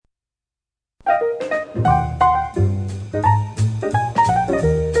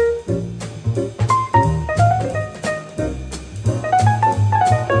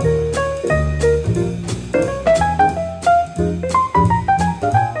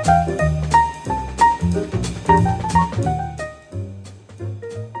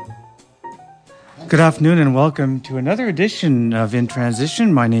Good afternoon and welcome to another edition of In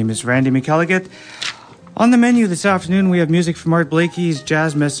Transition. My name is Randy McElligott. On the menu this afternoon, we have music from Art Blakey's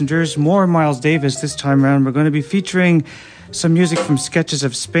Jazz Messengers, more Miles Davis this time around. We're going to be featuring some music from Sketches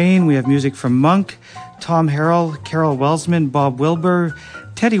of Spain. We have music from Monk, Tom Harrell, Carol Welsman, Bob Wilbur,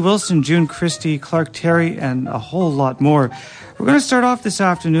 Teddy Wilson, June Christie, Clark Terry, and a whole lot more. We're going to start off this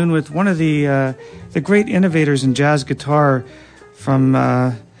afternoon with one of the great innovators in jazz guitar from...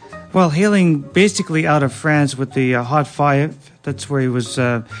 hailing basically out of France with the Hot Five. That's where he was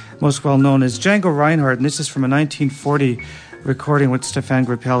most well known as Django Reinhardt, and this is from a 1940 recording with Stéphane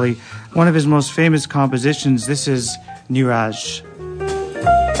Grappelli. One of his most famous compositions, this is Nuages.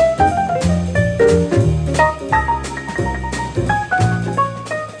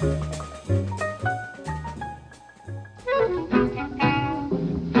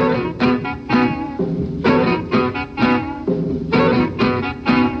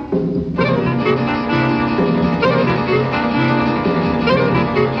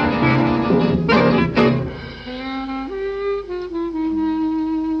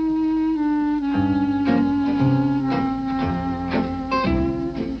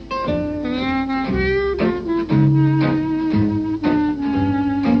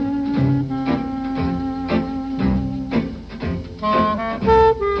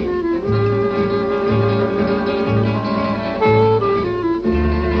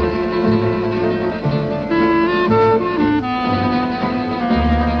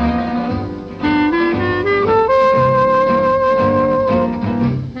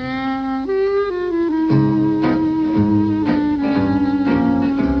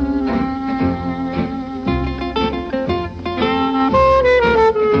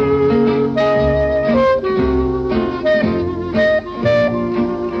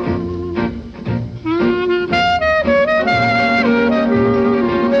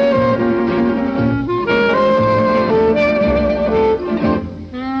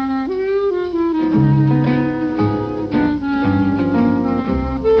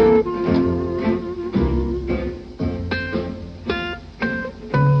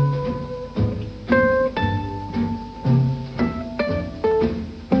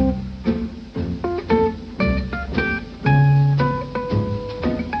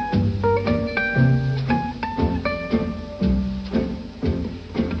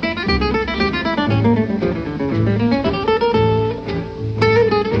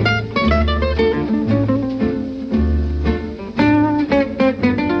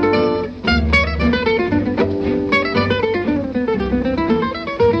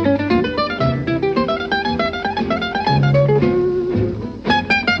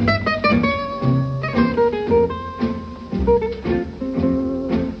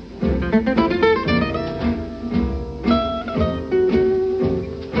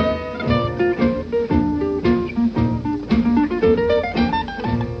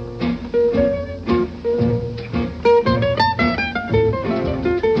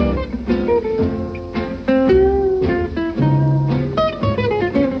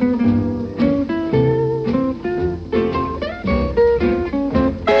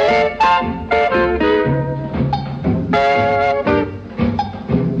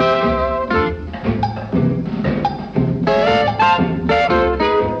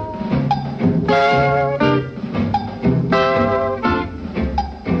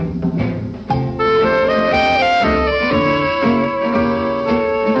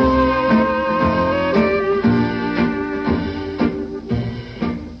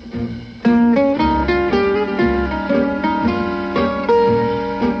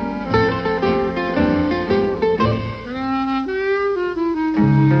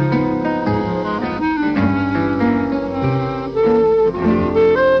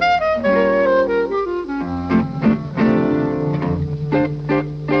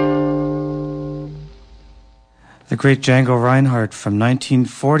 Great Django Reinhardt from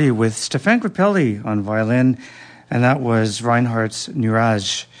 1940 with Stéphane Grappelli on violin, and that was Reinhardt's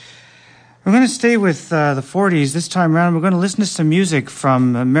Nuages. We're going to stay with the 40s. This time around, we're going to listen to some music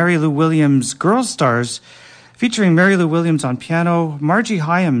from Mary Lou Williams' Girl Stars, featuring Mary Lou Williams on piano, Margie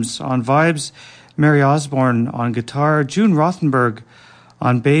Hyams on vibes, Mary Osborne on guitar, June Rothenberg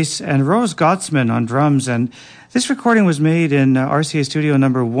on bass, and Rose Gottsman on drums. And this recording was made in RCA Studio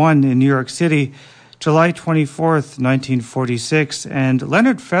number 1 in New York City, July 24th, 1946, and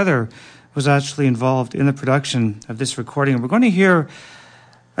Leonard Feather was actually involved in the production of this recording. We're going to hear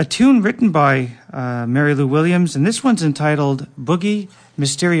a tune written by Mary Lou Williams, and this one's entitled Boogie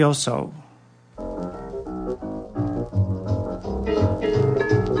Misterioso.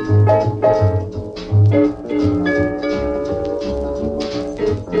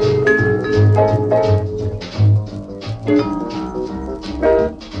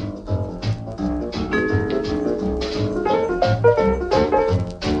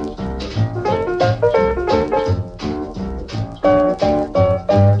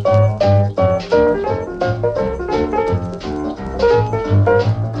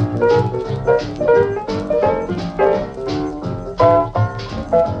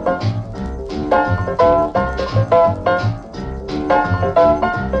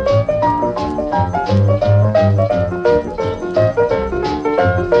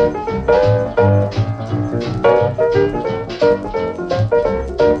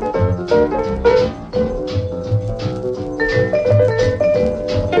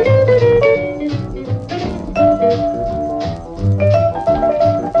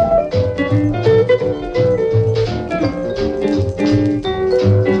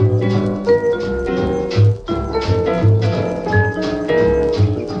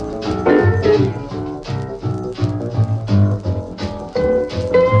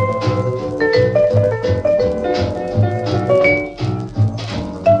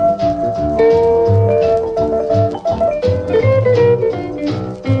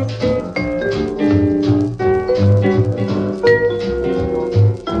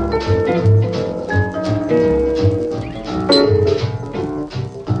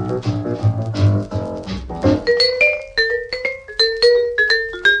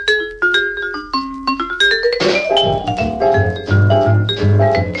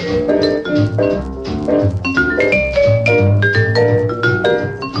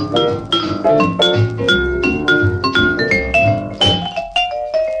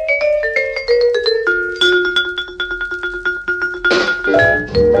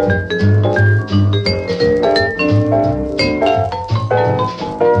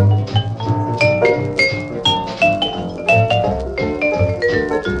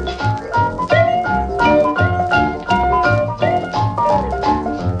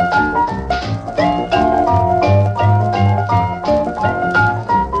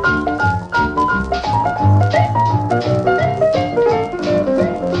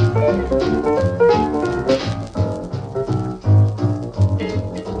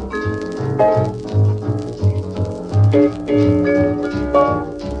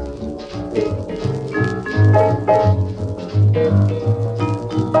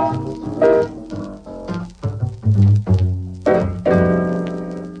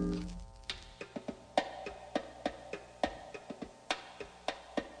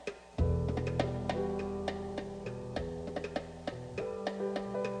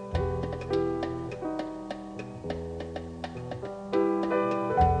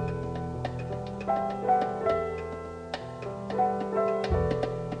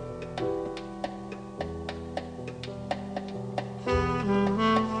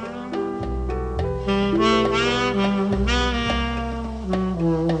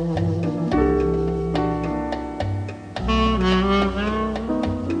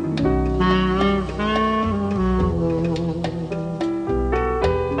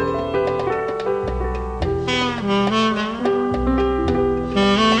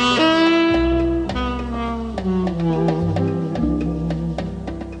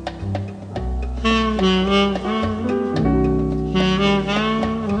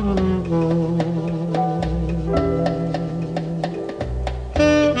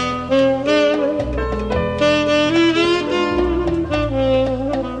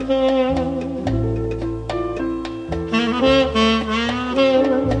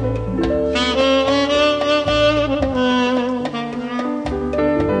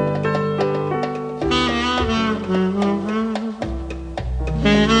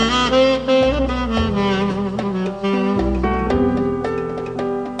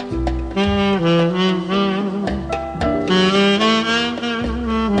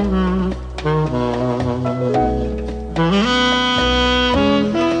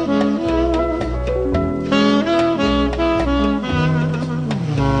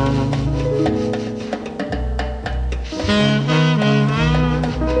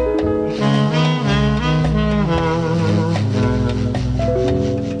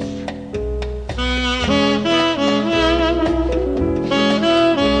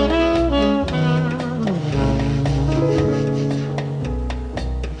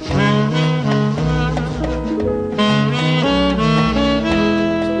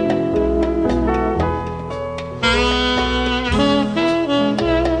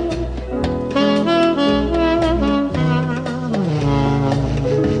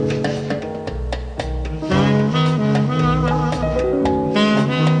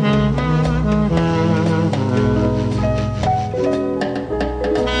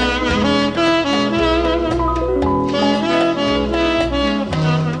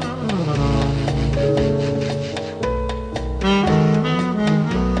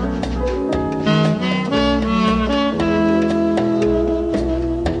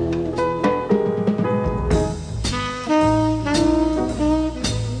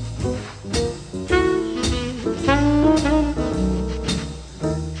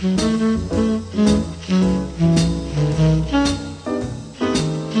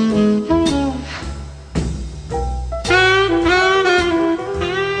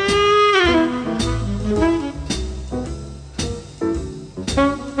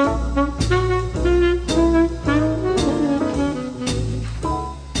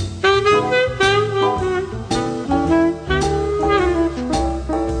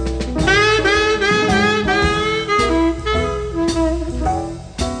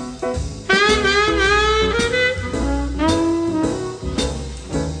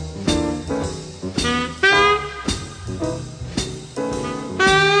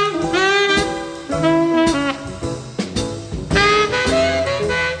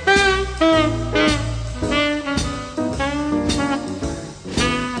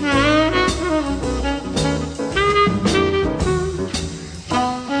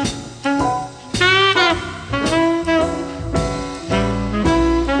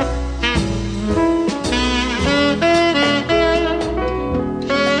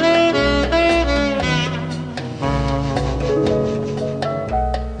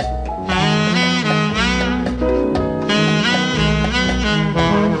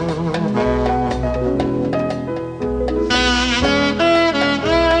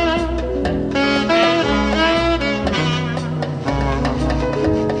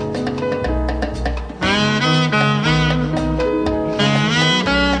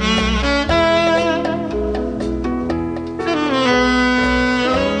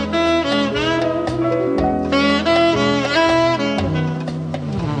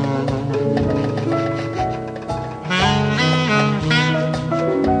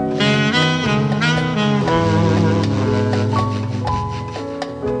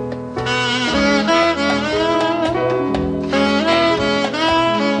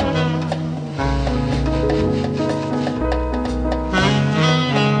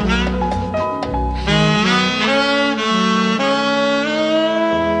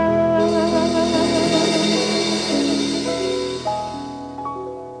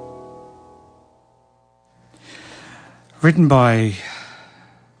 Written by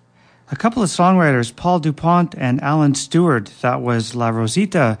a couple of songwriters, Paul DuPont and Alan Stewart. That was La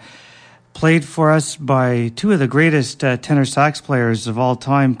Rosita, played for us by two of the greatest tenor sax players of all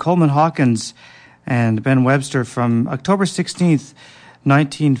time, Coleman Hawkins and Ben Webster, from October 16th,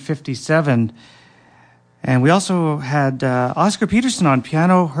 1957. And we also had Oscar Peterson on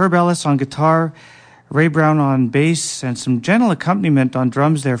piano, Herb Ellis on guitar, Ray Brown on bass, and some gentle accompaniment on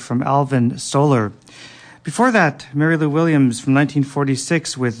drums there from Alvin Soler. Before that, Mary Lou Williams from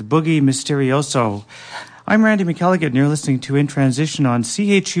 1946 with Boogie Mysterioso. I'm Randy McElligott, and you're listening to In Transition on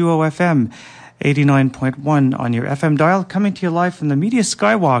CHUO-FM 89.1 on your FM dial, coming to you live from the Media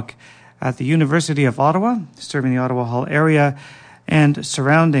Skywalk at the University of Ottawa, serving the Ottawa Hall area and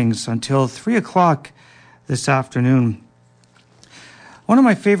surroundings until 3 o'clock this afternoon. One of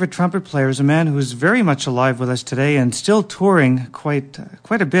my favorite trumpet players, a man who's very much alive with us today and still touring quite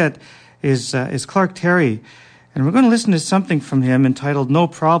a bit, is Clark Terry. And we're going to listen to something from him entitled No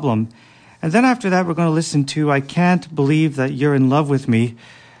Problem. And then after that, we're going to listen to I Can't Believe That You're in Love With Me,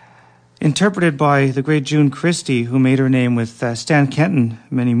 interpreted by the great June Christie, who made her name with Stan Kenton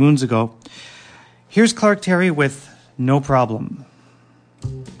many moons ago. Here's Clark Terry with No Problem.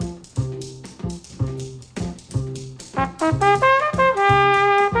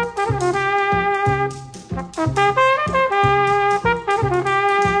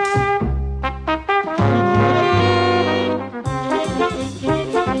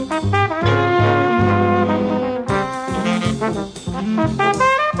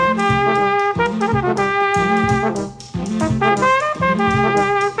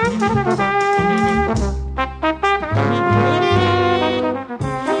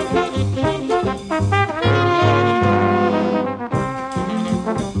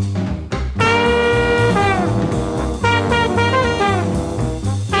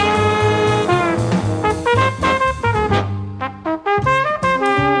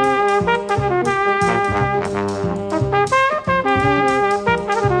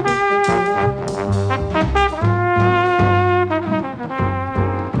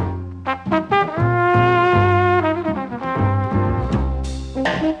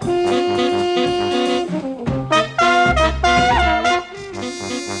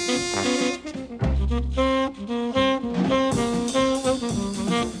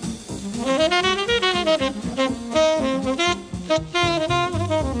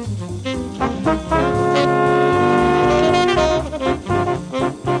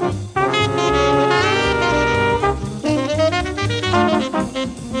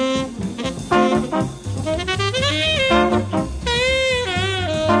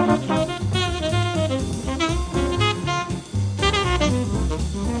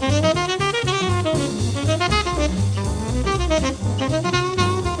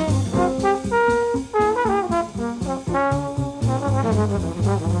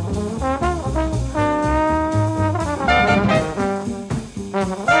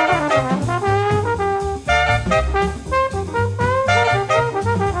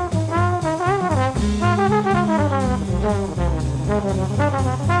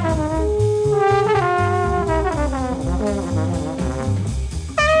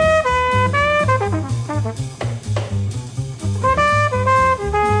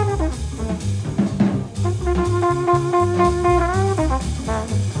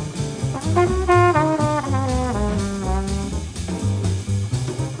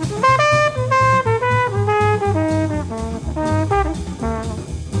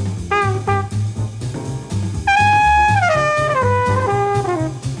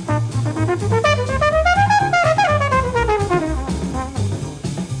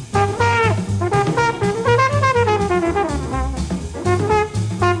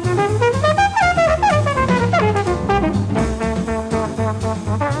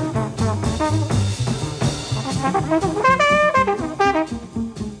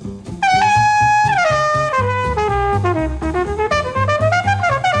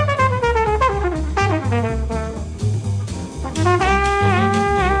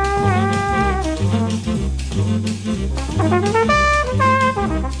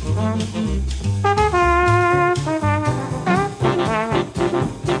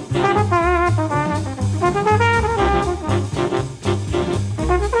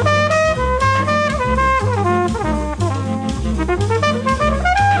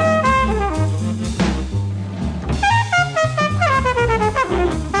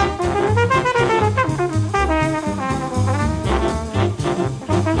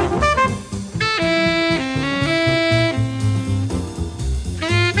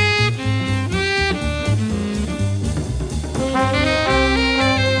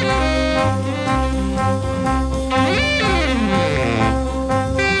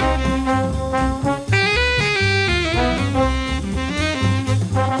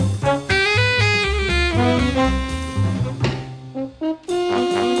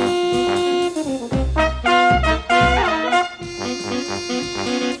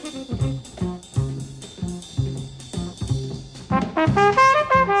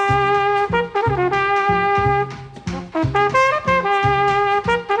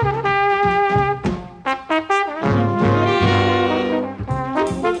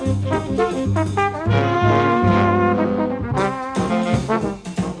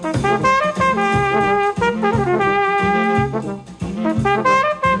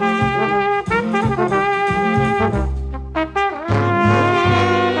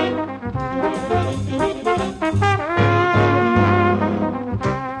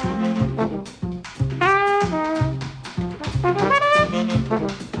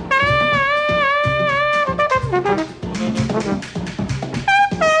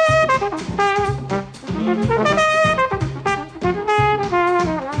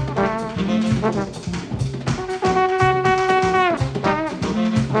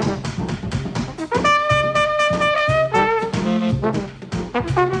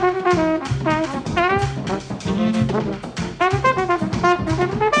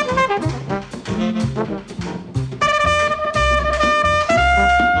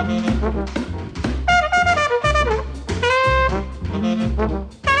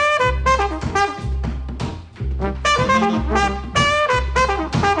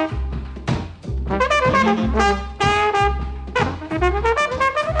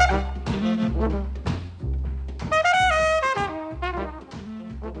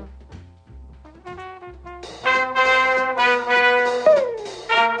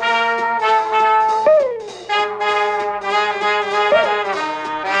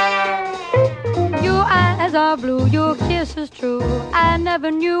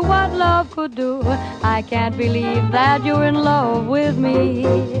 I can't believe that you're in love with me.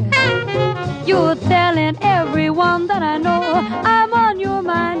 You're telling everyone that I know I'm on your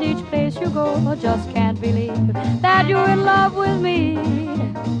mind each place you go. Just can't believe that you're in love with me.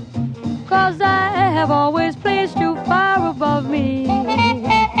 'Cause I have always placed you far above me.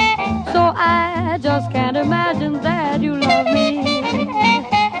 So I just can't imagine that you love me.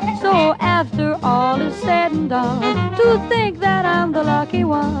 So after all is said and done, to think that I'm the lucky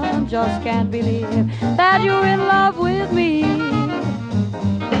one, just can't believe that you're in love with me.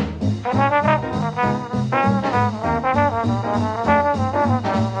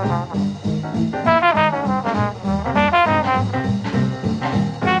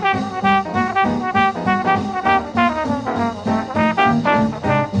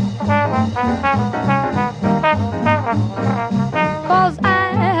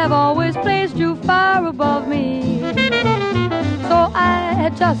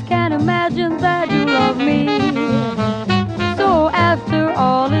 Just can't imagine that you love me. So after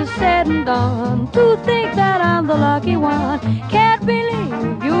all is said and done, to think that I'm the lucky one, can't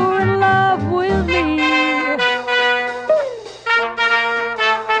believe you're in love with me.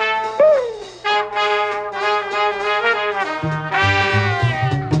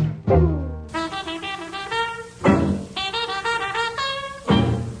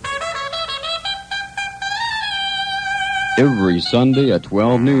 Every Sunday at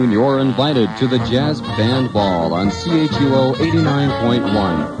 12 noon, you're invited to the Jazz Band Ball on CHUO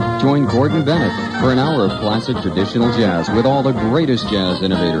 89.1. Join Gordon Bennett for an hour of classic traditional jazz with all the greatest jazz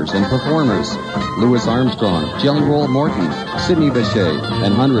innovators and performers. Louis Armstrong, Jelly Roll Morton, Sidney Bechet,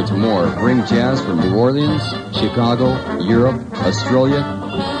 and hundreds more bring jazz from New Orleans, Chicago, Europe, Australia.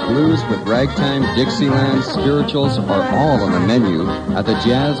 Blues with ragtime, Dixieland, spirituals are all on the menu at the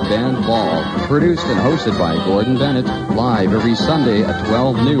Jazz Band Ball. Produced and hosted by Gordon Bennett, live every Sunday at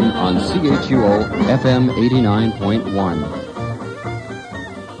 12 noon on CHUO FM 89.1.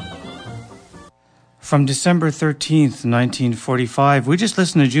 From December 13th, 1945, we just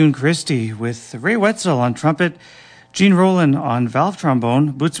listened to June Christie with Ray Wetzel on trumpet, Gene Rowland on valve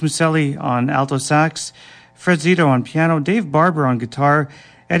trombone, Boots Muselli on alto sax, Fred Zito on piano, Dave Barber on guitar,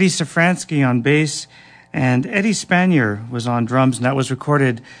 Eddie Safransky on bass, and Eddie Spanier was on drums, and that was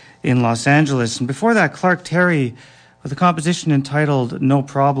recorded in Los Angeles. And before that, Clark Terry with a composition entitled No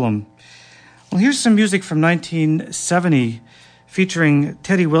Problem. Well, here's some music from 1970 featuring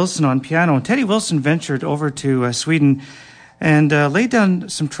Teddy Wilson on piano. And Teddy Wilson ventured over to Sweden and laid down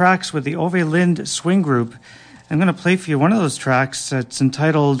some tracks with the Ove Lind Swing Group. I'm going to play for you one of those tracks. It's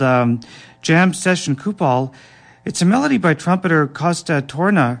entitled Jam Session Kupal. It's a melody by trumpeter Costa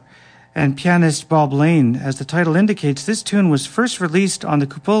Torna and pianist Bob Lane. As the title indicates, this tune was first released on the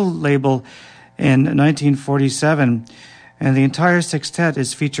Kupal label in 1947, and the entire sextet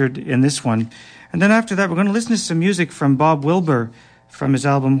is featured in this one. And then after that, we're going to listen to some music from Bob Wilber from his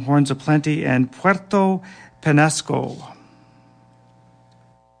album Horns of Plenty and Puerto Penasco.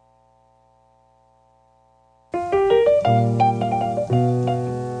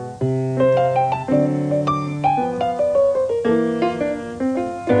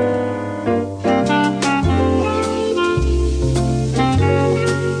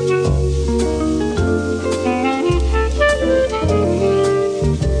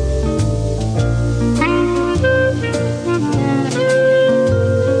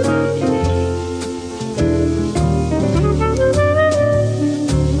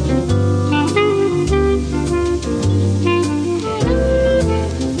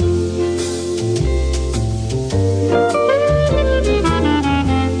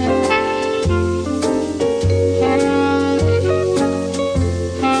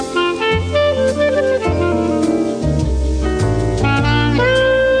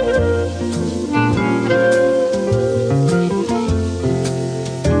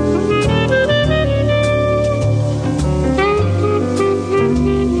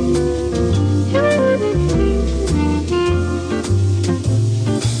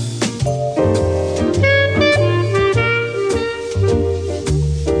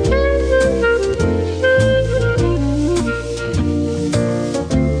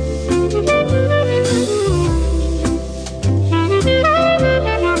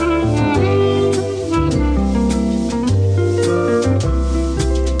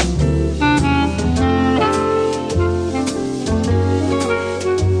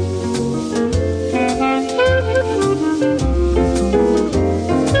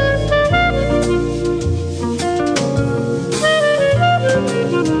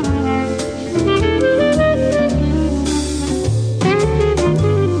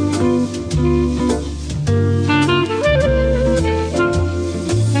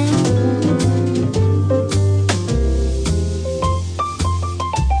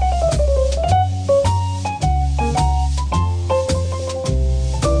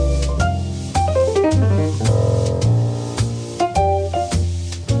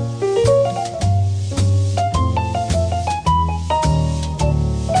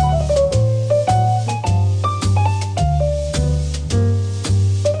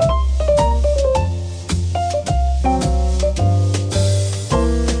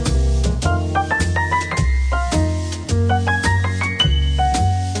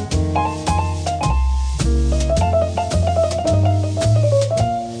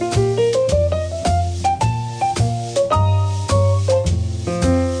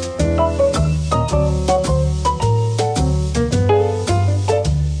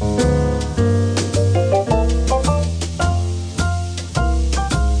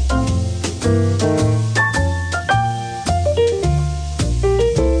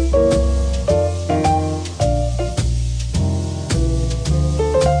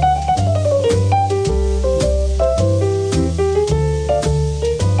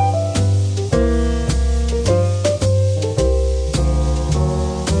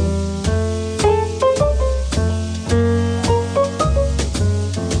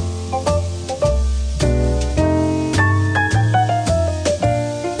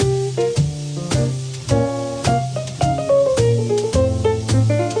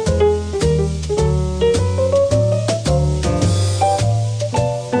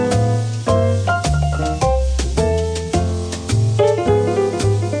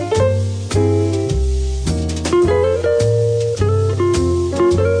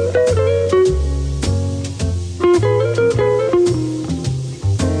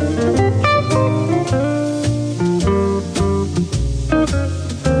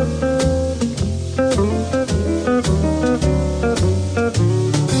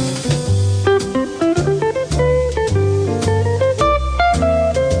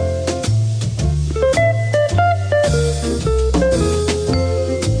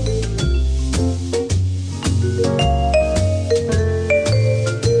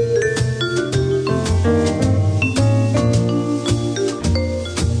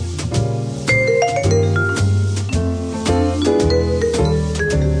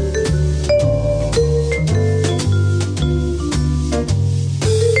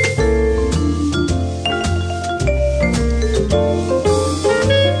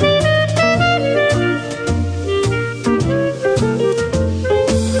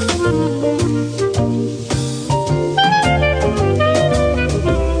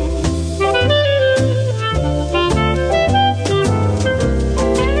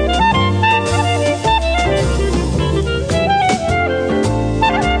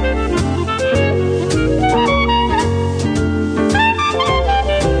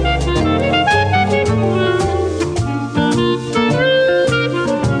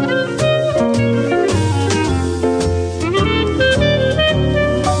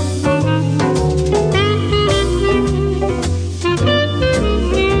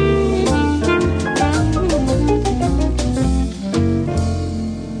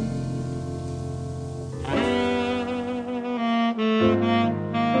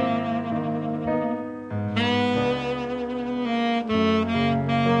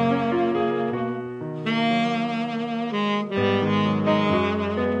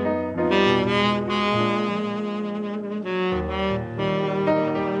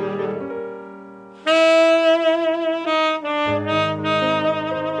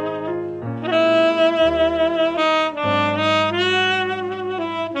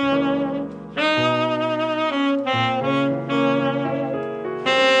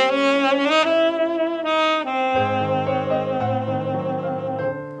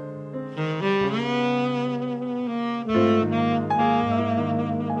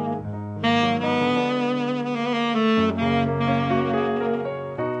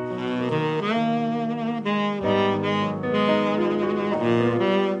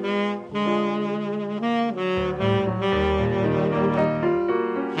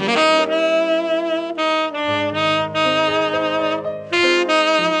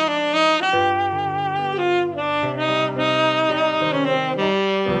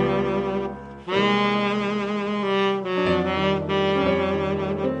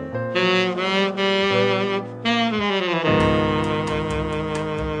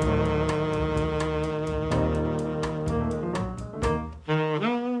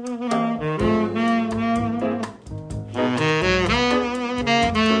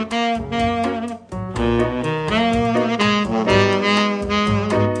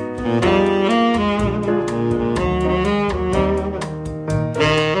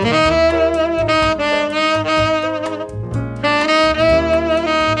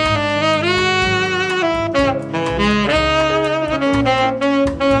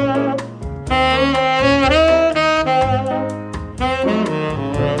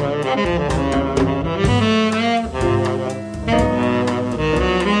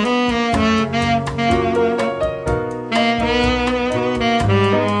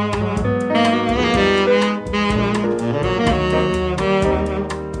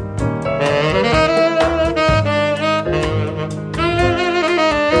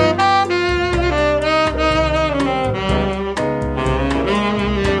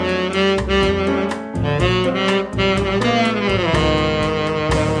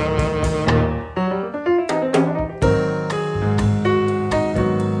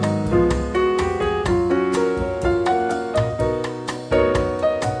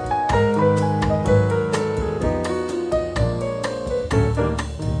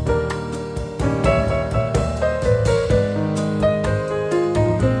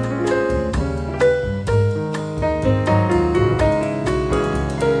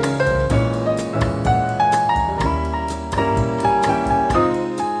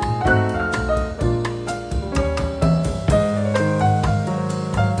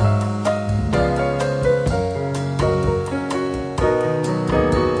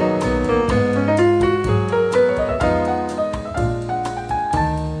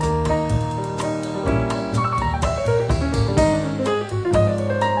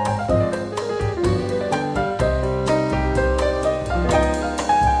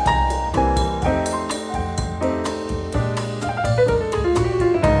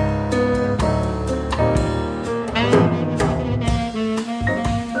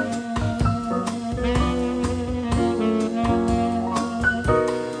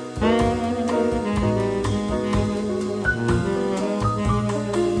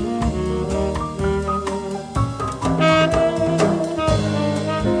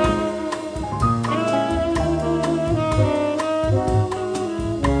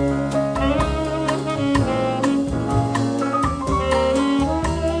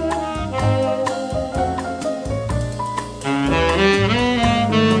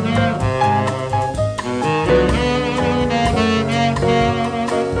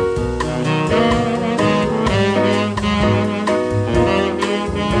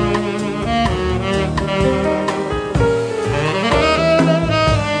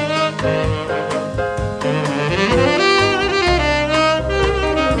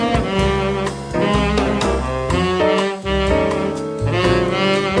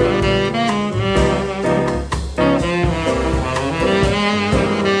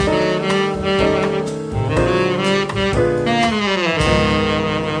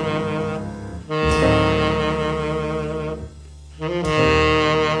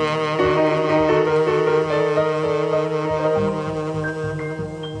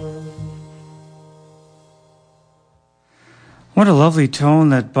 What a lovely tone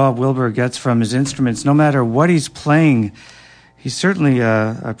that Bob Wilber gets from his instruments. No matter what he's playing, he's certainly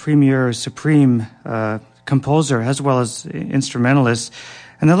a premier, supreme composer as well as instrumentalist.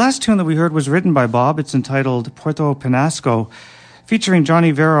 And the last tune that we heard was written by Bob. It's entitled Puerto Penasco, featuring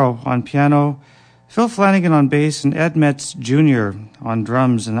Johnny Vero on piano, Phil Flanagan on bass, and Ed Metz Jr. on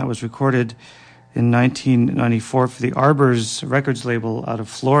drums. And that was recorded in 1994 for the Arbors Records label out of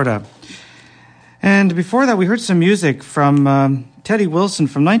Florida. And before that, we heard some music from Teddy Wilson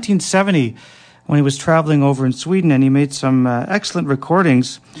from 1970 when he was traveling over in Sweden, and he made some excellent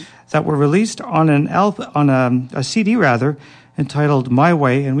recordings that were released on a CD entitled My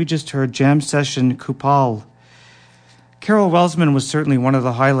Way, and we just heard Jam Session Kupal. Carol Welsman was certainly one of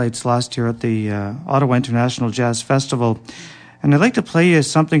the highlights last year at the Ottawa International Jazz Festival, and I'd like to play you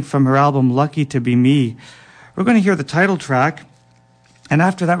something from her album Lucky to Be Me. We're going to hear the title track, and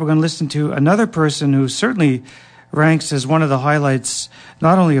after that, we're going to listen to another person who certainly ranks as one of the highlights,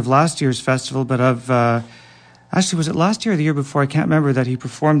 not only of last year's festival, but of Actually, was it last year or the year before? I can't remember, that he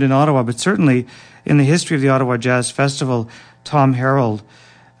performed in Ottawa, but certainly in the history of the Ottawa Jazz Festival, Tom Harold.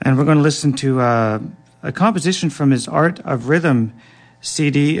 And we're going to listen to a composition from his Art of Rhythm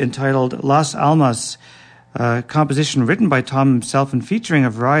CD entitled Las Almas, a composition written by Tom himself and featuring a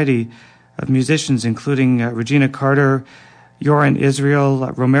variety of musicians, including Regina Carter, Yoran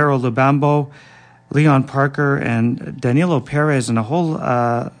Israel, Romero Lubambo, Leon Parker, and Danilo Perez, and a whole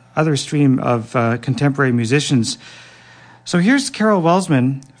other stream of contemporary musicians. So here's Carol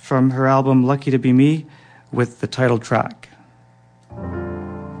Welsman from her album Lucky to Be Me with the title track.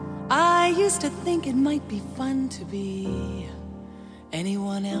 I used to think it might be fun to be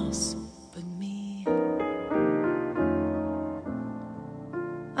anyone else but me.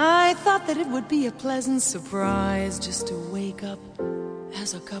 I thought that it would be a pleasant surprise just to wake up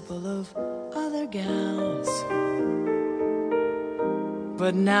as a couple of other gals.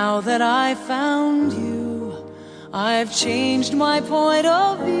 But now that I found you, I've changed my point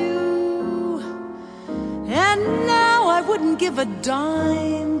of view. And now I wouldn't give a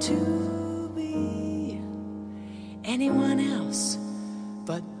dime to be anyone else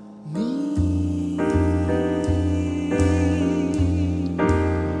but me.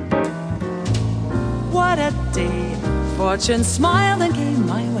 What a day, fortune smiled and came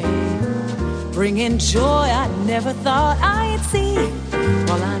my way, bringing joy I never thought I'd see.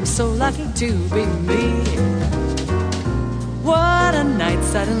 Well, I'm so lucky to be me. What a night,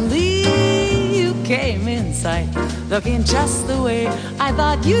 suddenly you came in sight, looking just the way I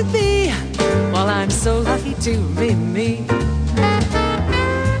thought you'd be. Well, I'm so lucky to be me.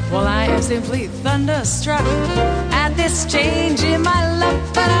 Well, I am simply thunderstruck at this change in my luck.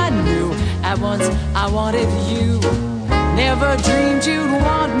 But I knew at once I wanted you, never dreamed you'd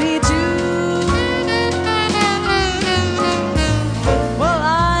want me to.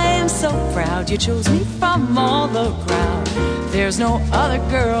 So proud you chose me from all the crowd. There's no other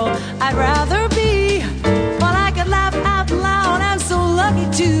girl I'd rather be. Well, I could laugh out loud, I'm so lucky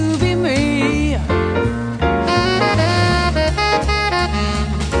to be me.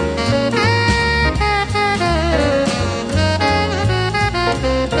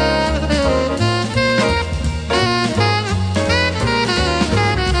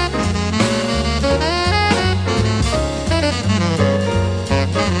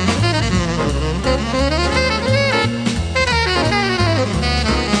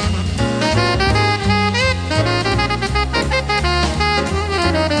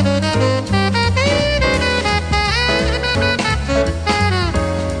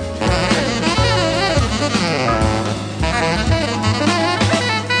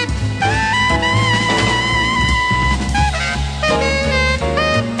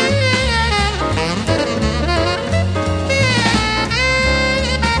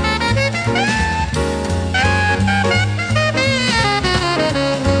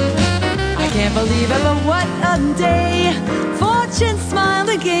 Day, fortune smiled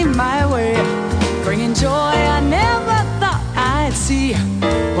and came my way, bringing joy I never thought I'd see.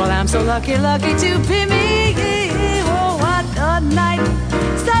 Well, I'm so lucky, lucky to be me. Oh, what a night,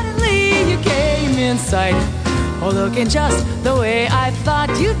 suddenly you came in sight, oh, looking just the way I thought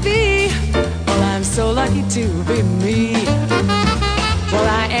you'd be. Well, I'm so lucky to be me. Well,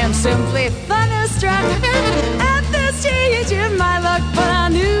 I am simply thunderstruck at this change in my luck. But I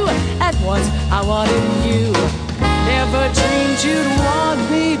knew at once I wanted you, never dreamed you'd want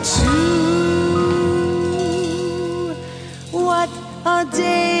me to. What a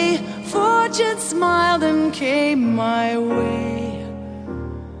day, fortune smiled and came my way.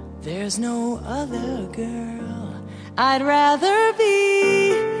 There's no other girl I'd rather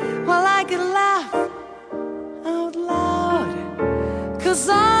be. Well, I could laugh out loud, 'cause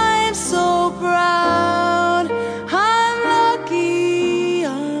I'm so proud. I'm lucky,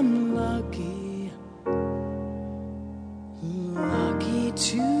 I'm lucky, lucky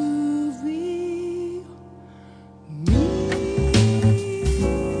to be me.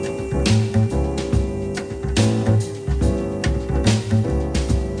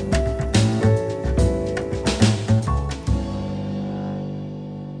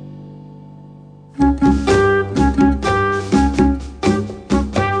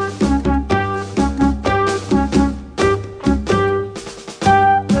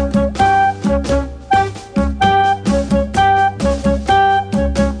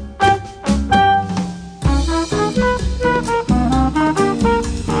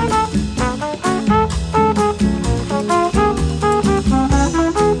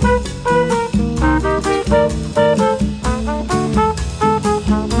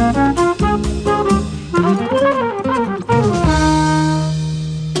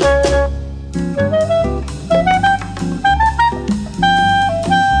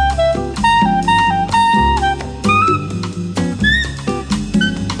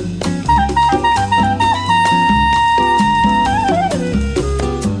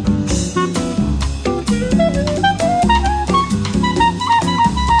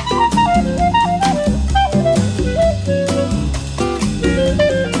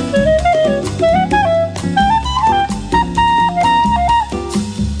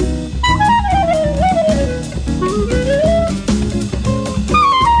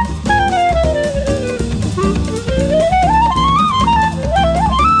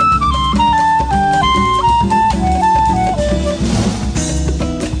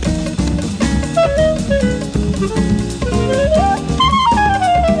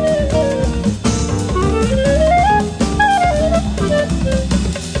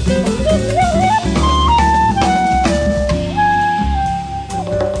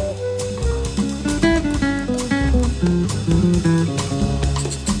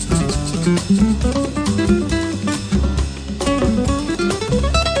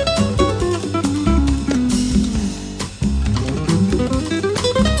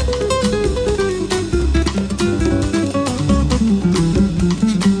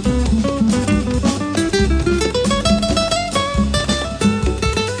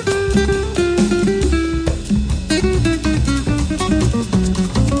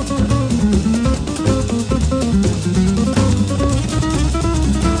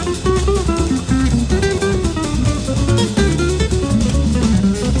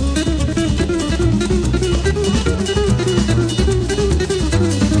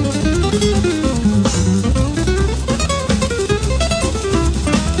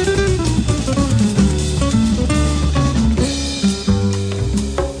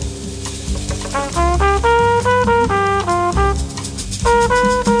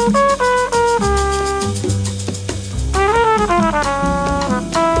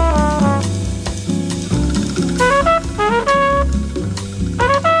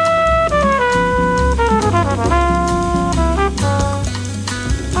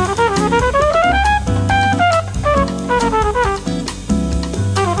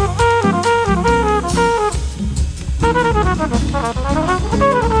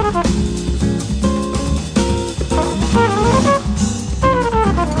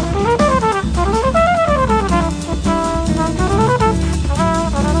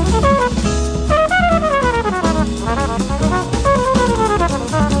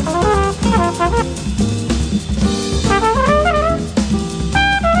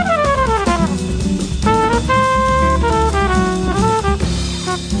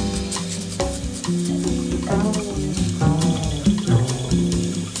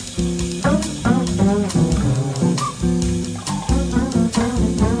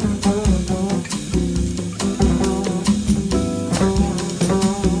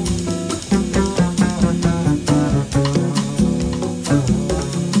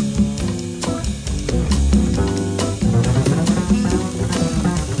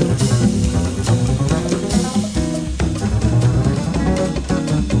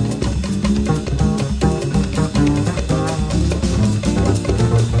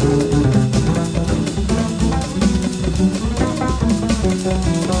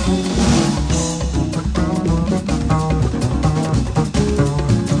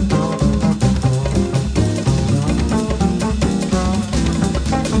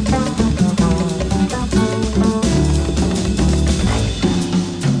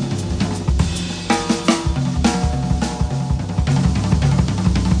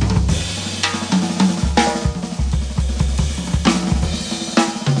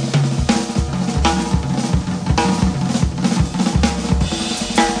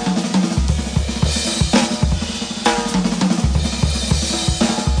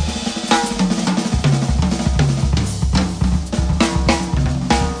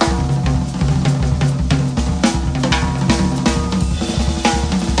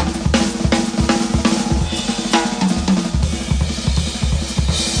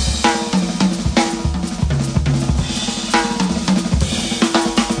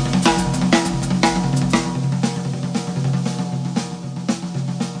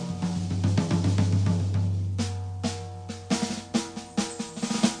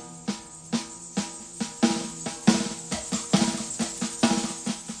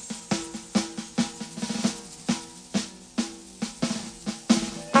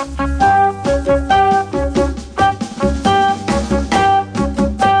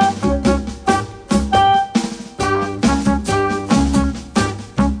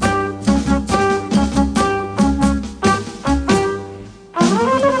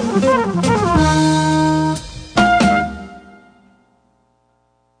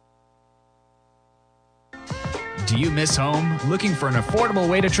 Do you miss home? Looking for an affordable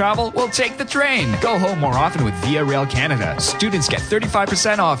way to travel? Well, take the train. Go home more often with Via Rail Canada. Students get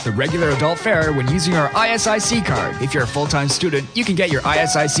 35% off the regular adult fare when using our ISIC card. If you're a full-time student, you can get your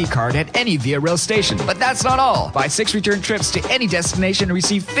ISIC card at any Via Rail station. But that's not all. Buy 6 return trips to any destination and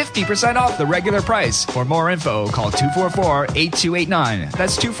receive 50% off the regular price. For more info, call 244-8289.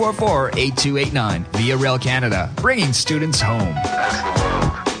 That's 244-8289. Via Rail Canada, bringing students home.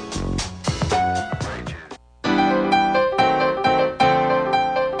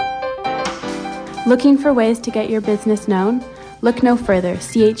 Looking for ways to get your business known? Look no further.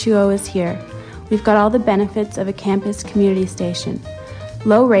 CHUO is here. We've got all the benefits of a campus community station.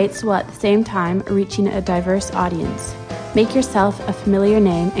 Low rates while at the same time reaching a diverse audience. Make yourself a familiar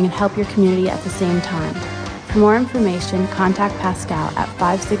name and help your community at the same time. For more information, contact Pascal at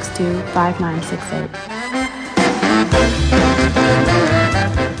 562-5968.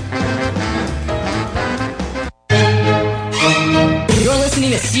 You're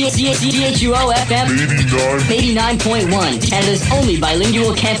listening to CHUO FM 89.1, Canada's only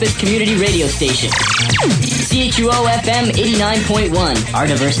bilingual campus community radio station. CHUO FM 89.1, our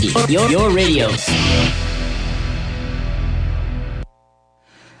diversity, your radio.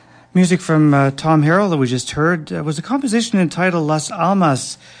 Music from Tom Harrell that we just heard was a composition entitled Las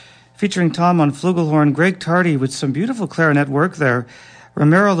Almas, featuring Tom on flugelhorn, Greg Tardy with some beautiful clarinet work there,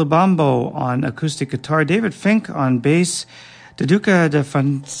 Ramiro Lubambo on acoustic guitar, David Fink on bass, Deduca de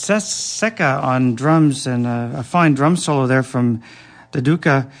Fonseca on drums, and a fine drum solo there from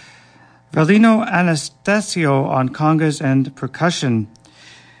Deduca, Valino Anastasio on congas and percussion.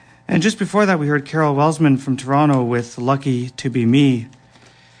 And just before that, we heard Carol Welsman from Toronto with Lucky to Be Me.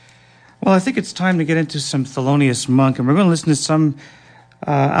 Well, I think it's time to get into some Thelonious Monk, and we're going to listen to some,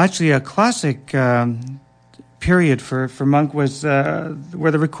 actually a classic period for Monk was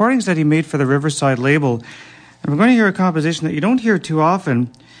were the recordings that he made for the Riverside label. And we're going to hear a composition that you don't hear too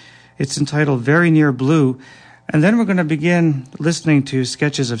often. It's entitled Very Near Blue. And then we're going to begin listening to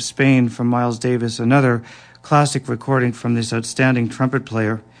Sketches of Spain from Miles Davis, another classic recording from this outstanding trumpet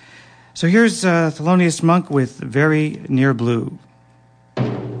player. So here's Thelonious Monk with Very Near Blue.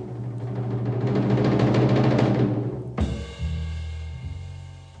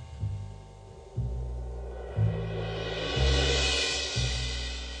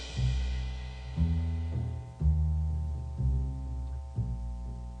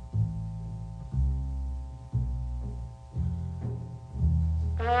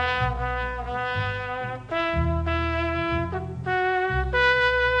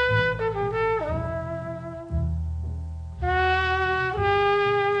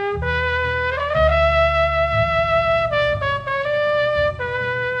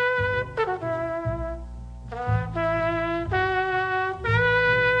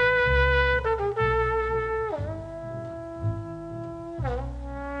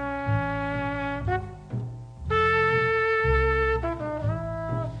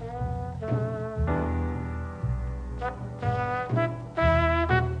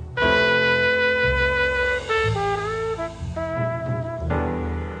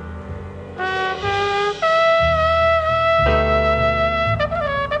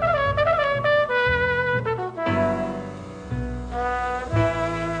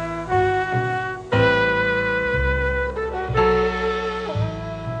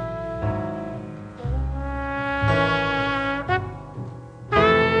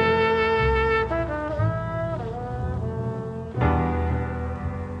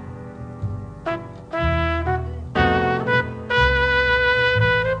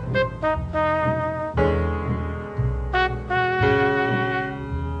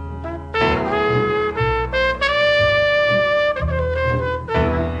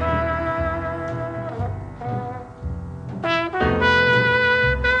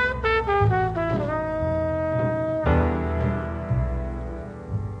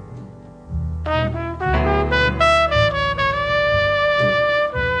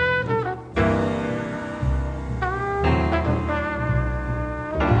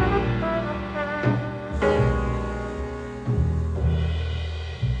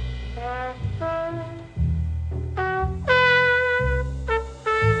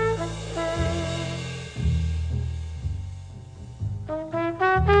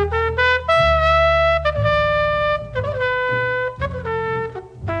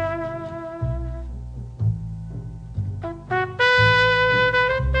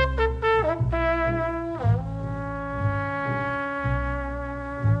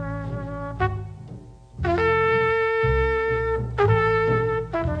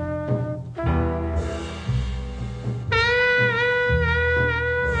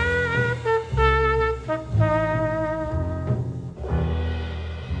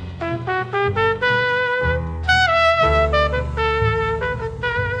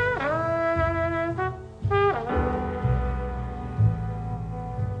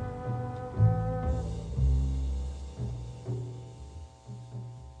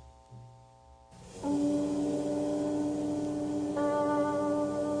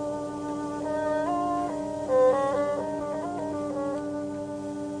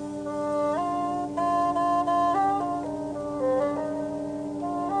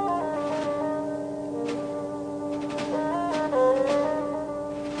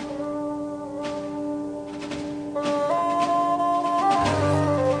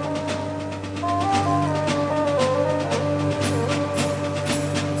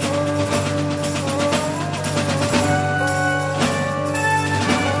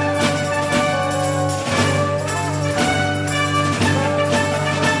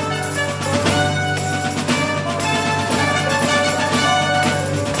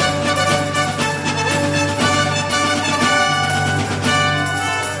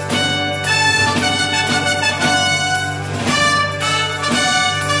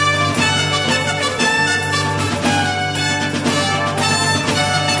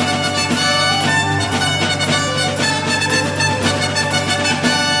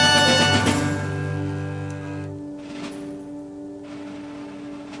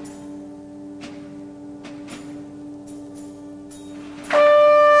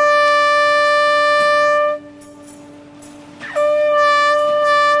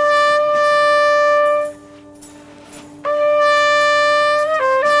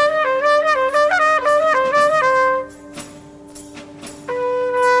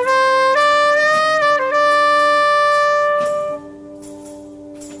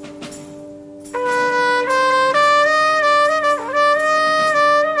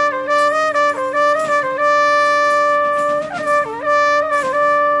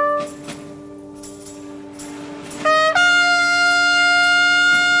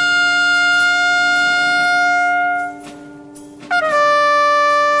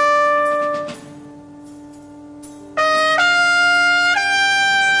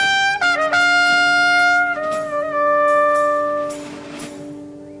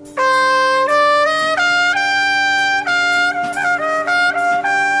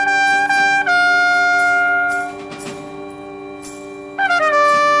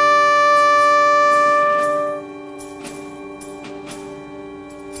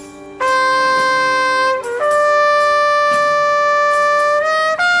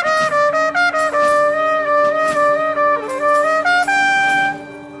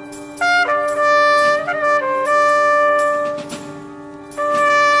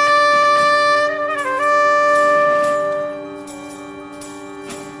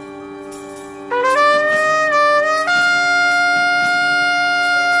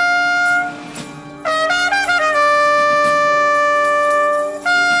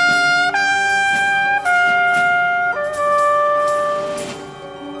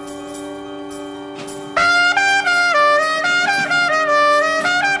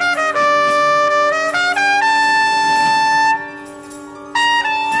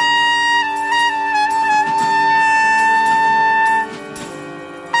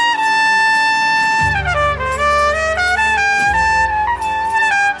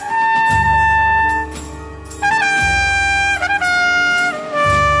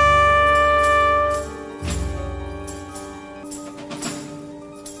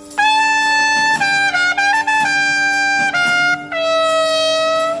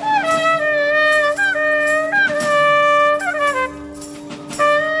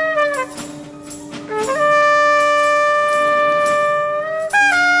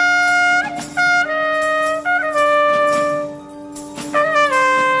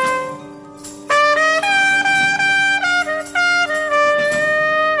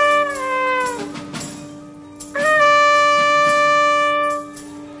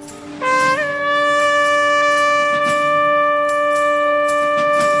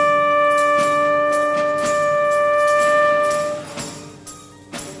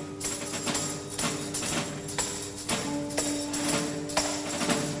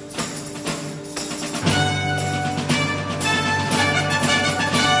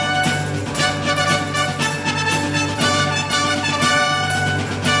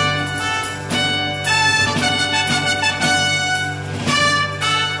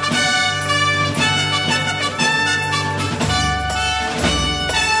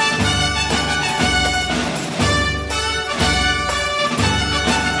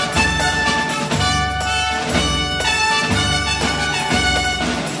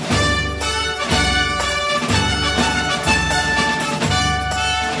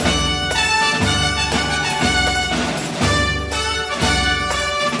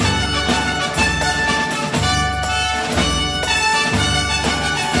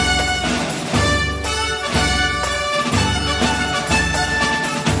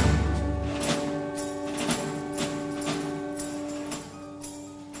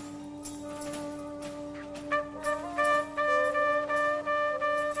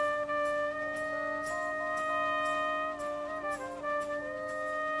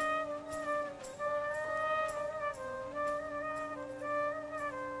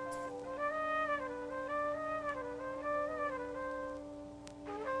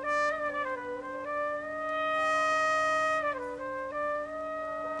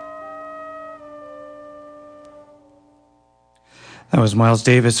 That was Miles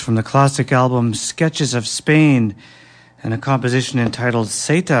Davis from the classic album Sketches of Spain and a composition entitled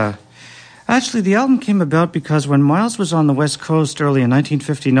Seta. Actually, the album came about because when Miles was on the West Coast early in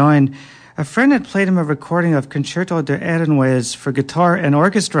 1959, a friend had played him a recording of Concerto de Aranjuez for guitar and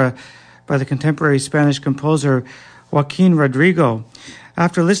orchestra by the contemporary Spanish composer Joaquin Rodrigo.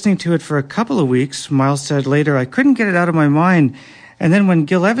 After listening to it for a couple of weeks, Miles said later, I couldn't get it out of my mind. And then when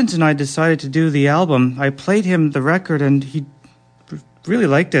Gil Evans and I decided to do the album, I played him the record and he really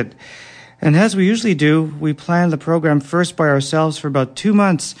liked it. And as we usually do, we planned the program first by ourselves for about 2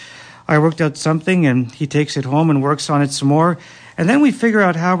 months. I worked out something and he takes it home and works on it some more. And then we figure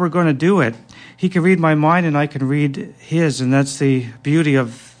out how we're going to do it. He can read my mind and I can read his, and that's the beauty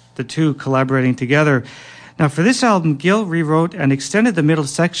of the two collaborating together. Now, for this album, Gil rewrote and extended the middle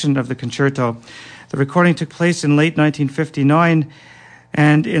section of the concerto. The recording took place in late 1959,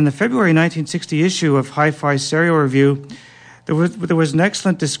 and in the February 1960 issue of Hi-Fi Stereo Review, there was an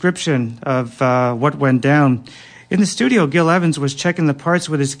excellent description of what went down. In the studio, Gil Evans was checking the parts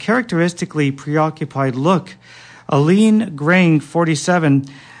with his characteristically preoccupied look. A lean, graying 47,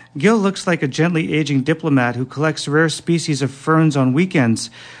 Gil looks like a gently aging diplomat who collects rare species of ferns on weekends.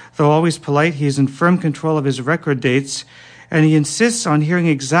 Though always polite, he is in firm control of his record dates, and he insists on hearing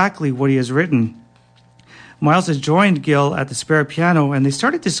exactly what he has written. Miles has joined Gil at the spare piano, and they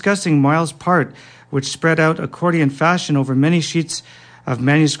started discussing Miles' part, which spread out accordion fashion over many sheets of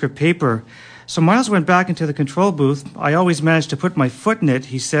manuscript paper. So Miles went back into the control booth. I always managed to put my foot in it,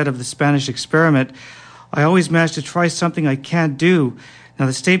 he said of the Spanish experiment. I always managed to try something I can't do. Now,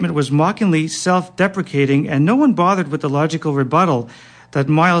 the statement was mockingly self-deprecating, and no one bothered with the logical rebuttal that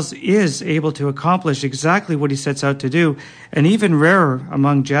Miles is able to accomplish exactly what he sets out to do, and even rarer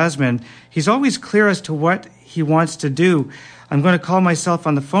among jazzmen, he's always clear as to what he wants to do. I'm going to call myself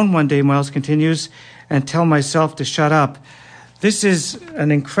on the phone one day, Miles continues, and tell myself to shut up. This is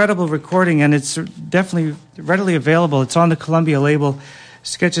an incredible recording, and it's definitely readily available. It's on the Columbia label.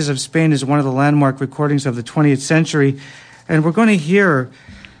 Sketches of Spain is one of the landmark recordings of the 20th century, and we're going to hear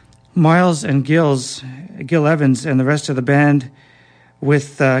Miles and Gil Evans and the rest of the band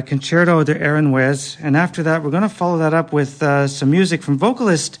with Concerto de Aranjuez, and after that we're going to follow that up with some music from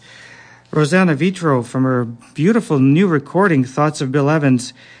vocalist Rosanna Vitro from her beautiful new recording, Thoughts of Bill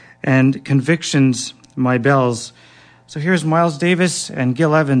Evans, and Convictions, My Bells. So here's Miles Davis and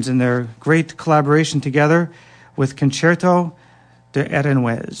Gil Evans in their great collaboration together with Concerto de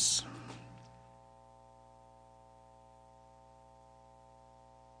Aranjuez.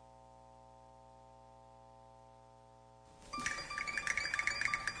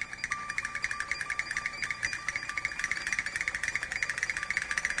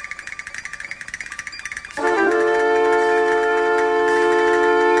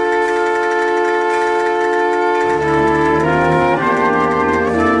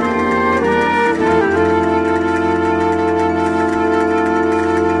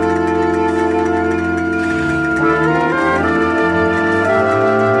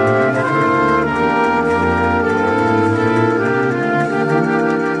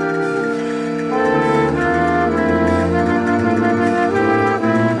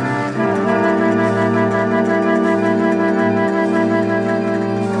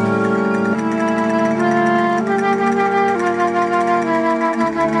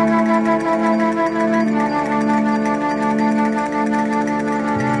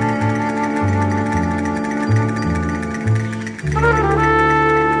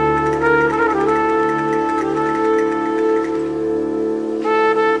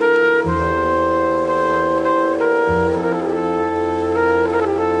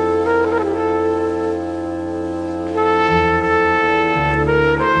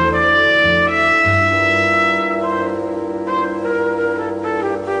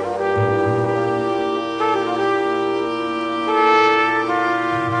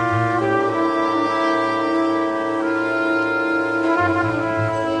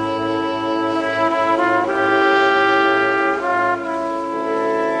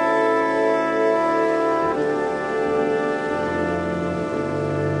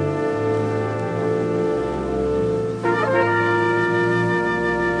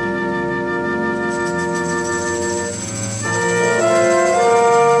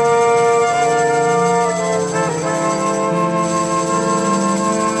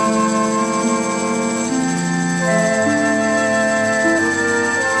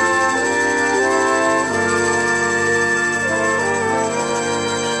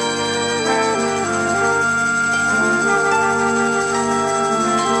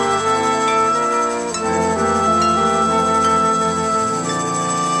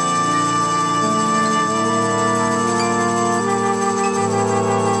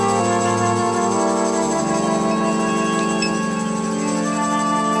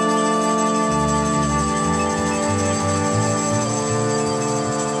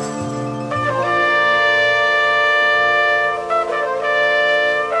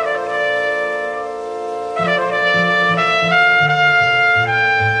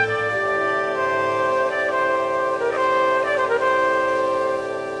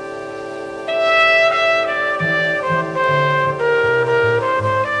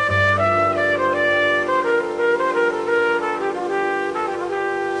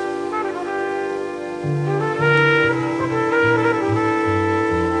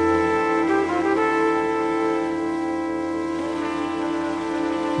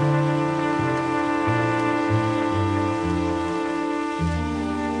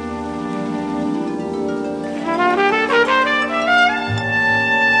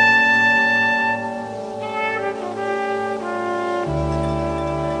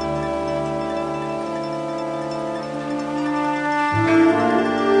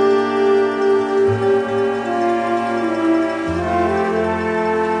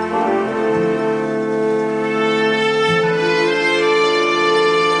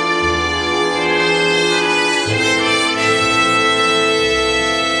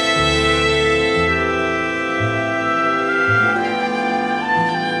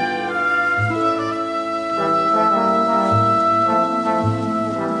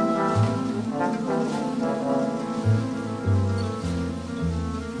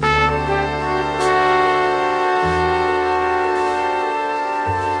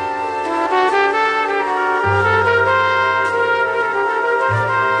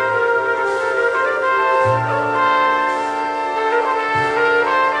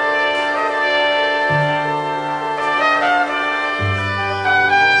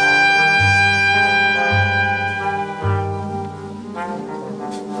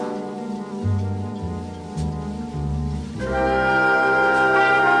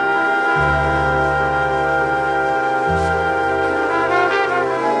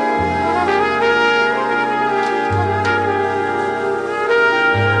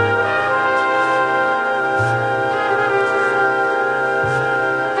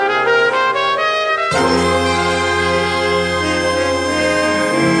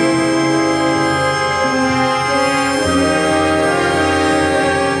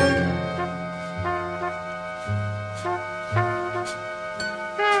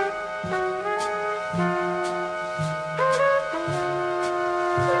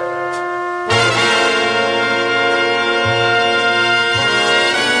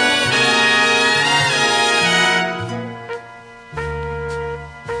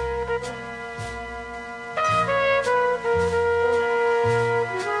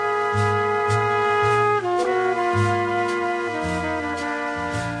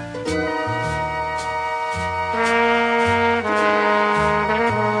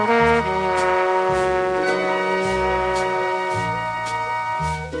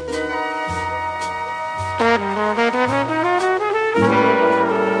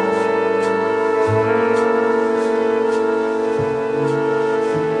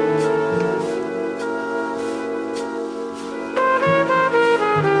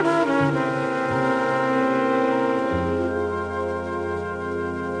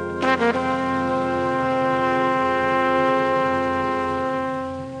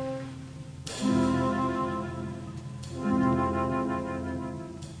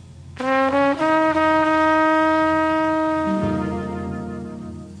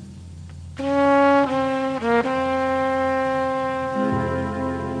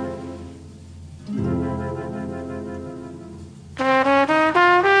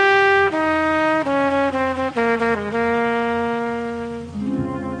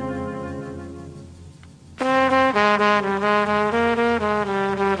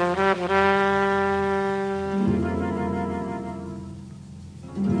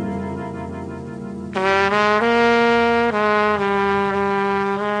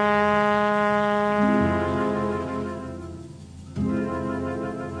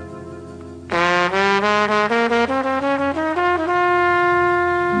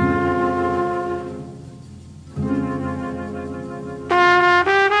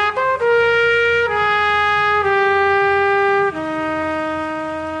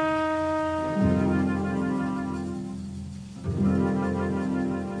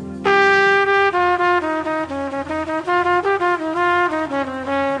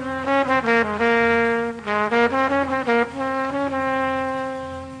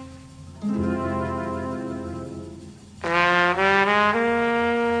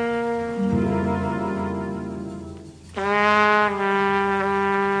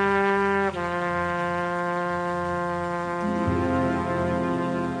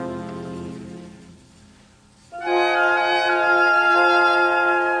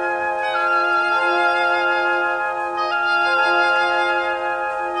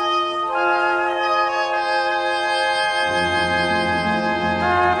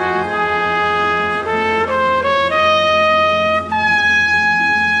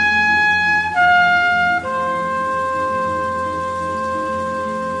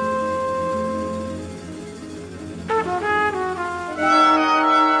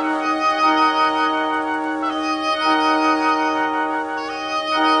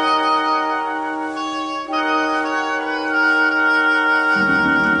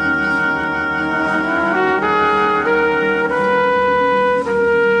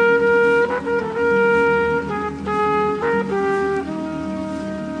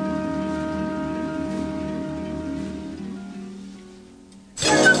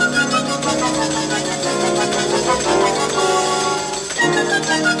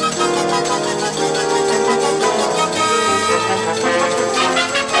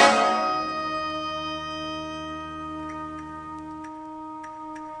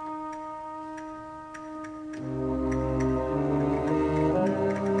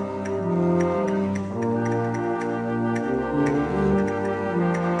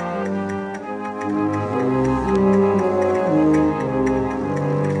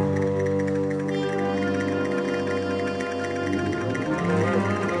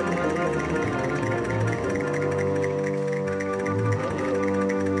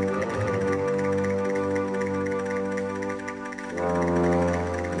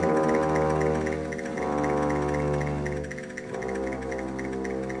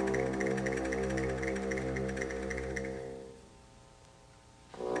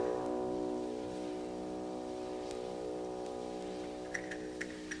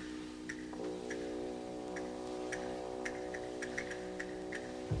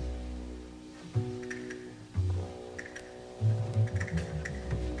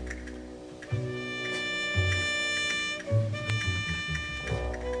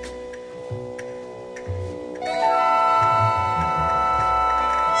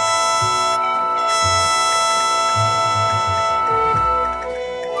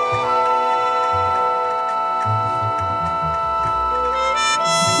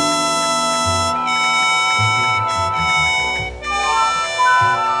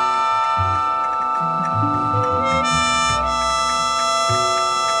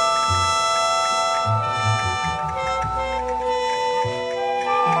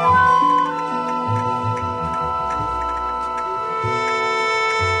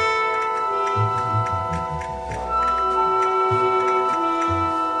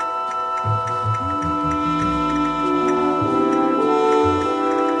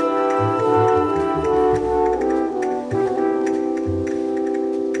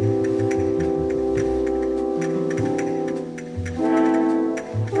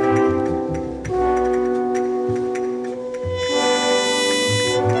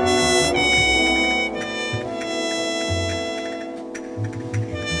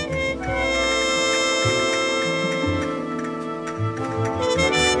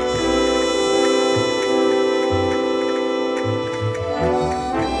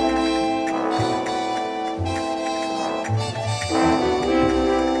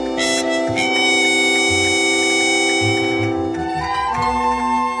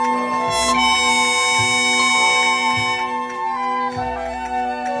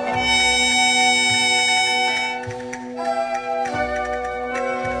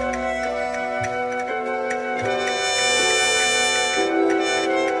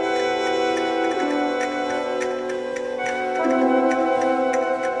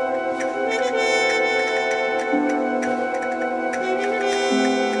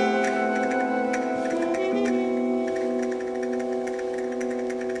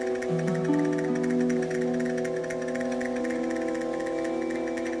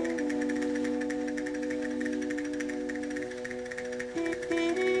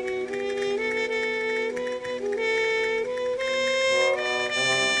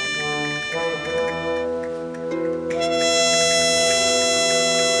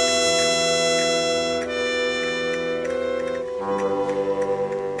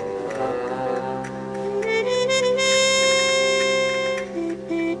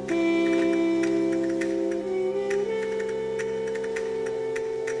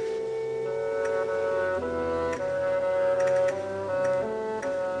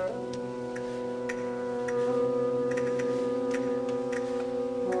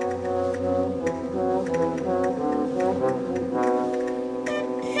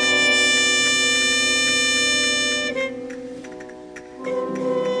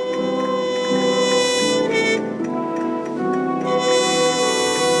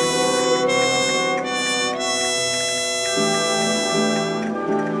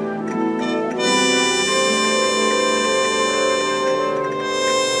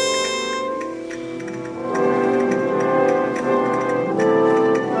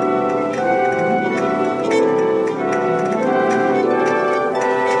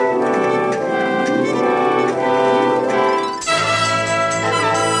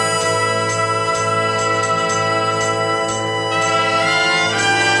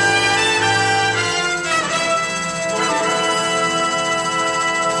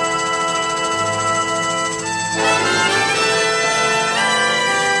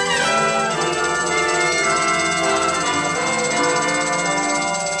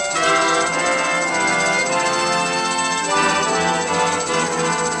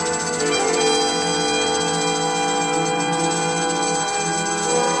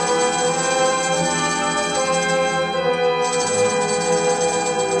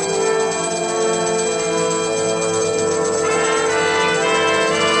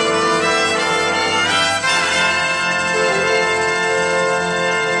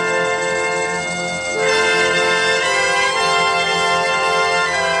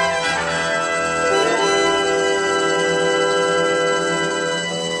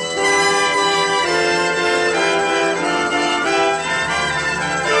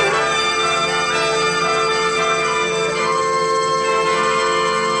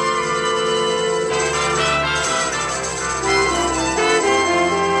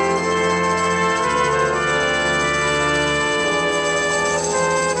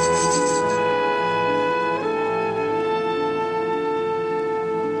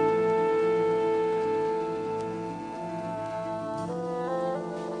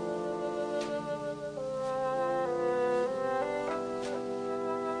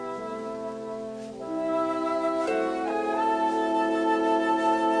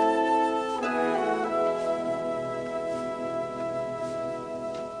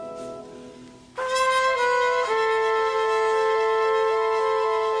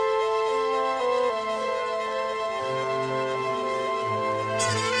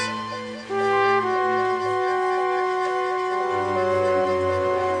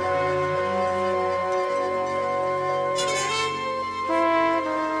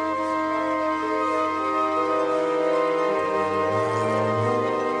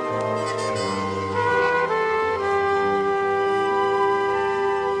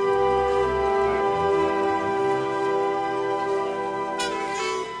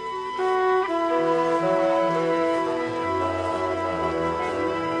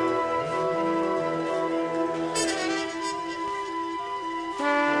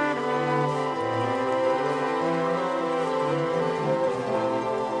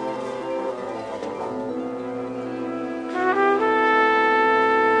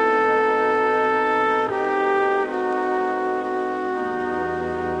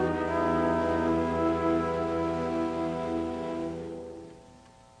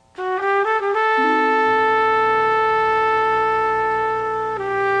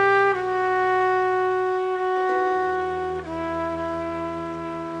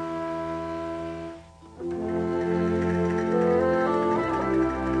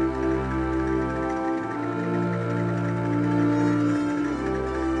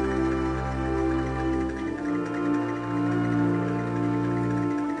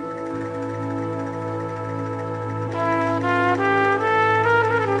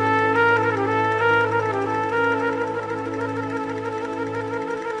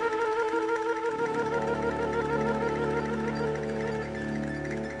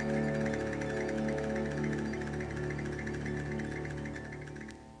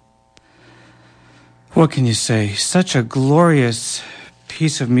 What can you say? Such a glorious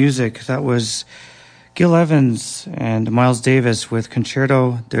piece of music. That was Gil Evans and Miles Davis with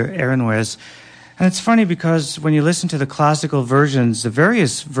Concerto de Aranjuez. And it's funny because when you listen to the classical versions, the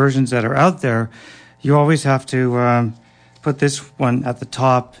various versions that are out there, you always have to put this one at the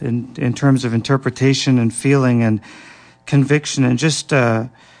top in terms of interpretation and feeling and conviction, and just a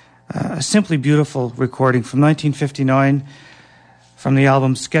simply beautiful recording from 1959 from the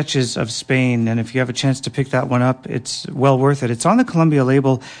album Sketches of Spain. And if you have a chance to pick that one up, it's well worth it. It's on the Columbia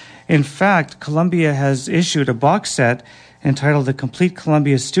label. In fact, Columbia has issued a box set entitled The Complete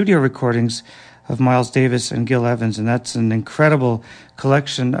Columbia Studio Recordings of Miles Davis and Gil Evans, and that's an incredible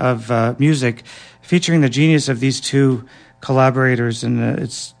collection of music featuring the genius of these two collaborators, and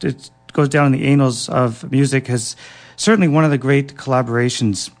it goes down in the annals of music as certainly one of the great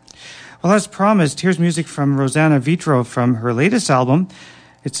collaborations. Well, as promised, here's music from Rosanna Vitro from her latest album.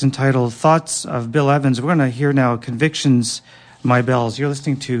 It's entitled Thoughts of Bill Evans. We're going to hear now Convictions, My Bells. You're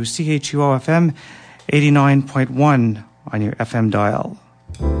listening to CHUO FM 89.1 on your FM dial.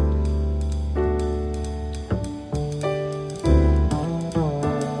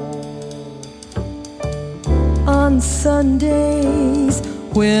 On Sundays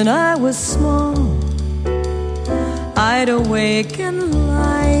when I was small, I'd awake and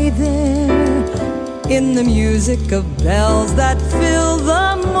lie there in the music of bells that fill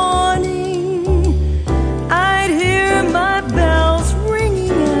the morning. I'd hear my bells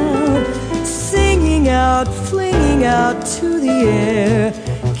ringing out, singing out, flinging out to the air,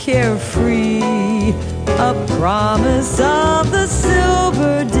 carefree, a promise of the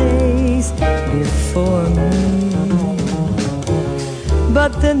silver days before me.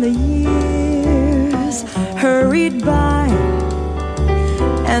 But then the years hurried by,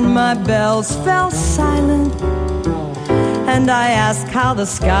 and my bells fell silent, and I asked how the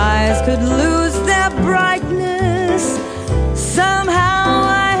skies could lose their brightness. Somehow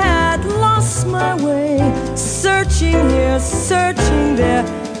I had lost my way, searching here, searching there,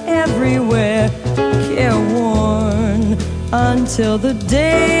 everywhere, careworn, until the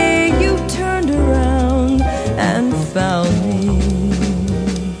day you turned around and found me.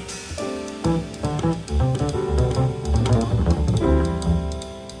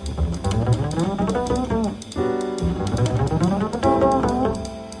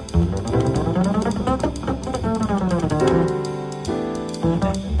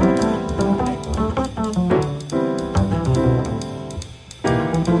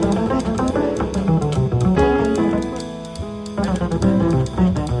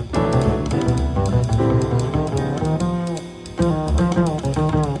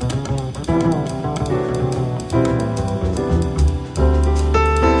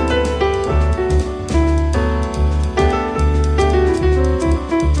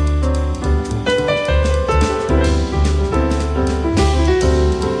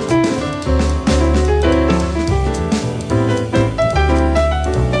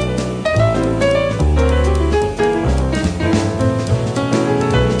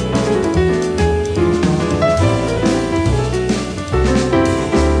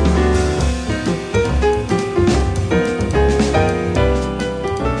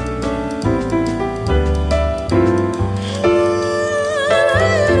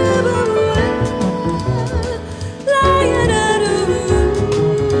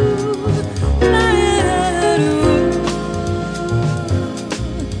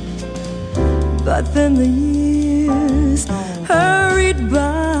 But then the years hurried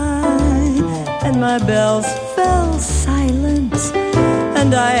by, and my bells fell silent,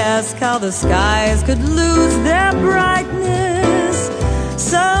 and I asked how the skies could lose their brightness.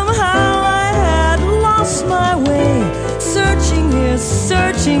 Somehow I had lost my way, searching here,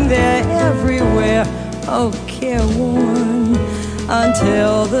 searching there, everywhere, oh, careworn,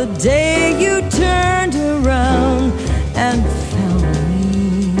 until the day you turned around and found me.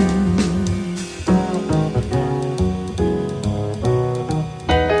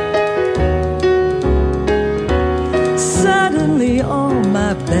 Suddenly all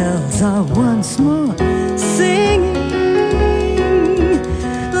my bells are once more singing.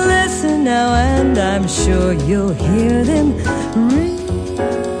 Listen now, and I'm sure you'll hear them ring.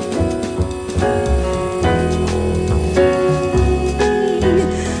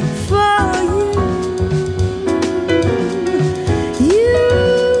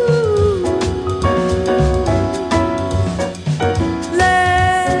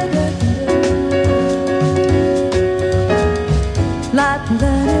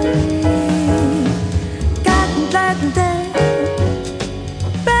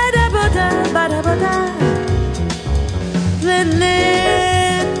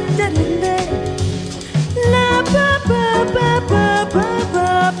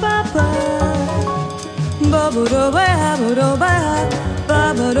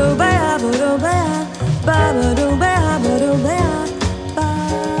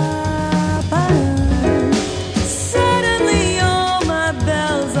 Suddenly all my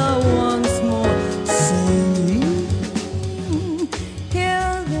bells are once more singing.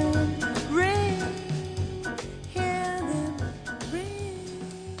 Hear them ring, hear them ring.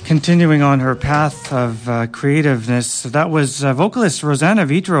 Continuing on her path of creativeness, that was vocalist Rosanna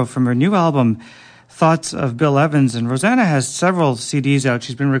Vitro from her new album, Thoughts of Bill Evans. And Rosanna has several CDs out.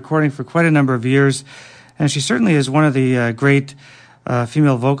 She's been recording for quite a number of years, and she certainly is one of the great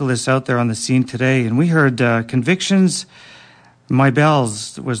female vocalists out there on the scene today. And we heard Convictions, My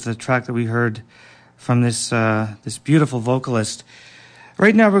Bells was the track that we heard from this beautiful vocalist.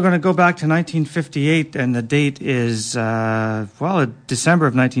 Right now we're going to go back to 1958, and the date is, December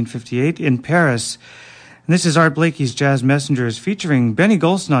of 1958 in Paris. And this is Art Blakey's Jazz Messengers, featuring Benny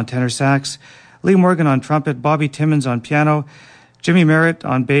Golson on tenor sax, Lee Morgan on trumpet, Bobby Timmons on piano, Jimmy Merritt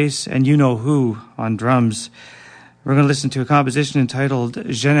on bass, and You Know Who on drums. We're going to listen to a composition entitled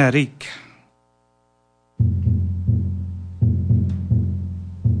Générique.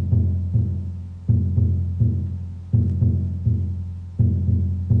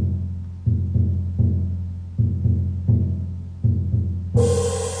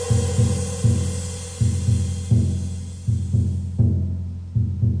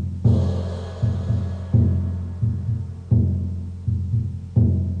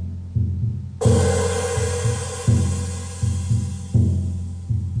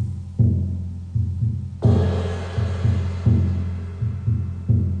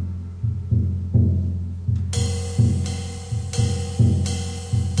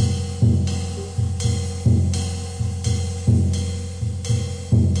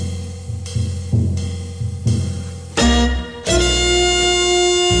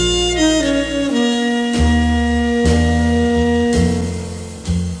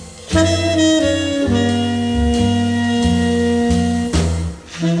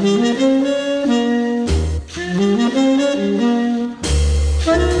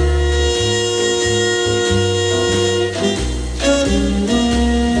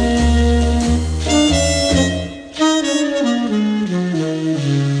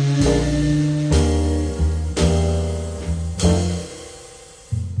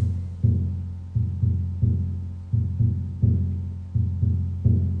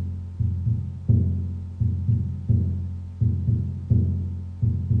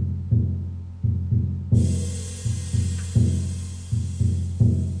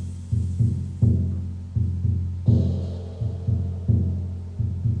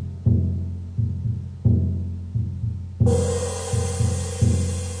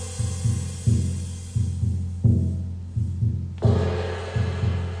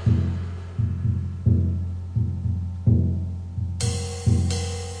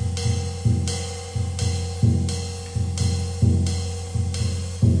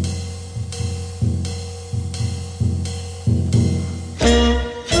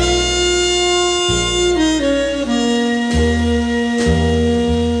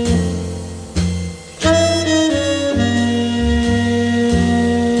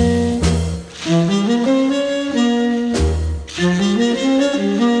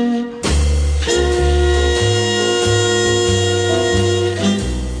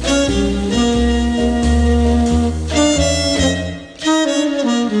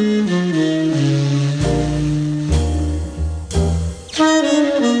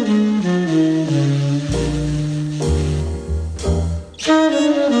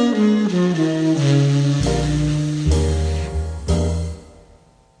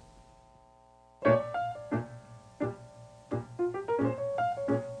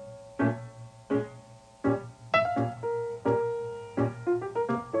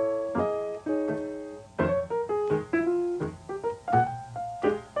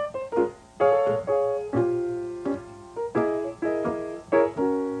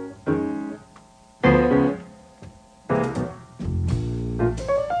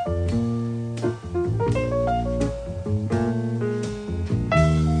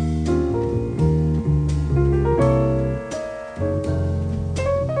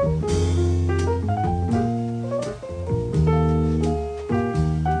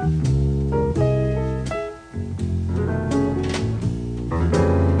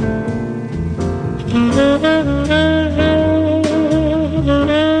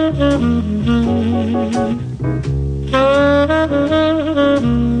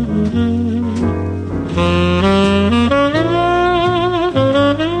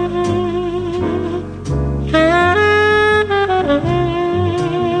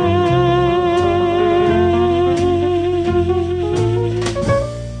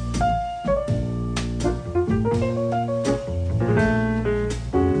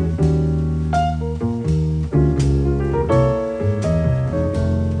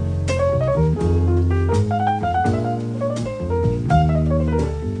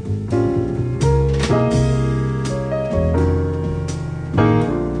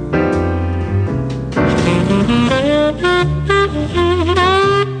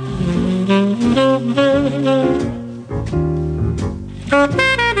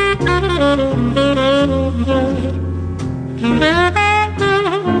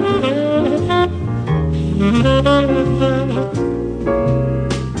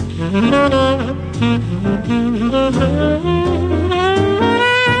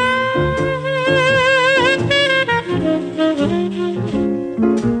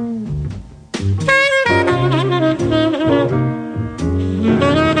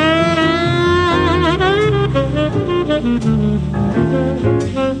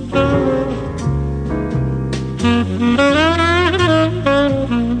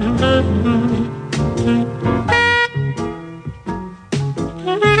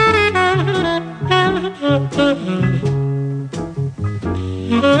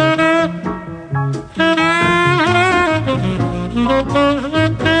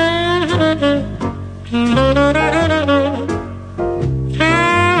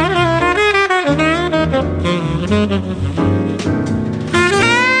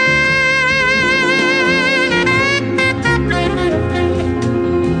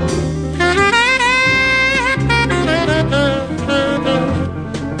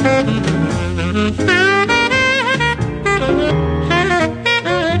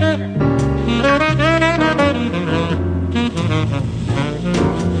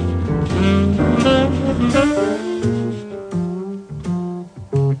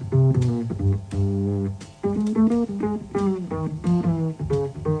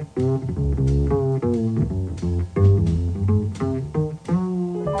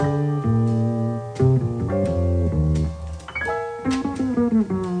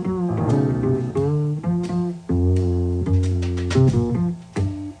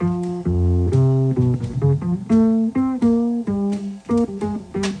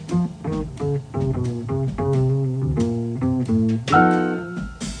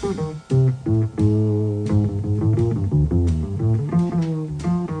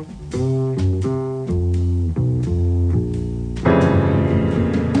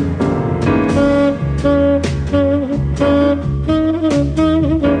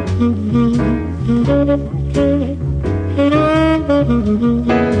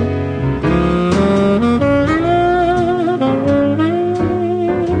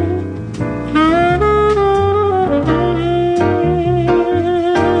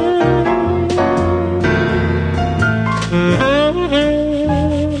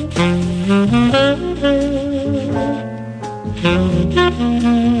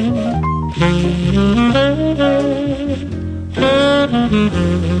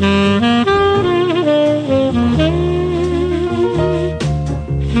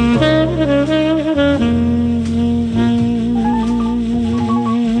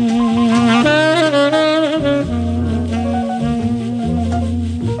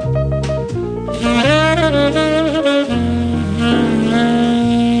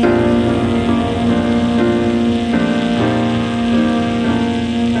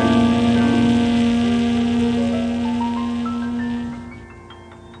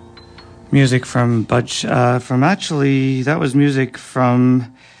 Music from that was music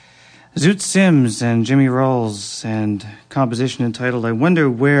from Zoot Sims and Jimmy Rolls, and composition entitled "I Wonder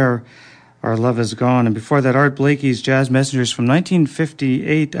Where Our Love Has Gone." And before that, Art Blakey's Jazz Messengers from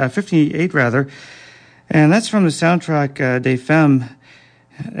 1958 rather, and that's from the soundtrack Des Femmes,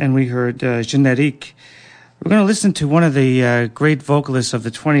 and we heard Générique. We're going to listen to one of the great vocalists of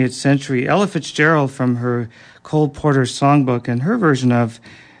the 20th century, Ella Fitzgerald, from her Cole Porter songbook, and her version of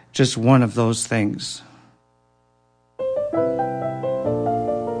Just One of Those Things.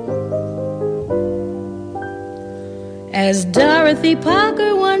 As Dorothy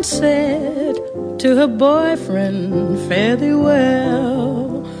Parker once said to her boyfriend, fare thee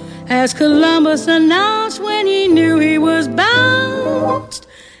well, as Columbus announced when he knew he was bounced,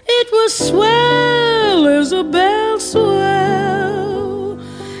 it was swell, Isabel, swell.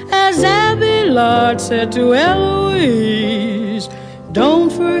 As Abelard said to Eloise,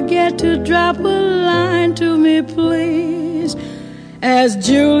 don't forget to drop a line to me, please. As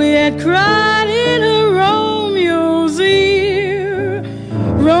Juliet cried in her Romeo's ear,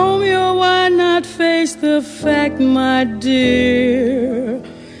 Romeo, why not face the fact, my dear?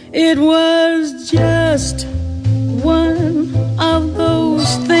 It was just one of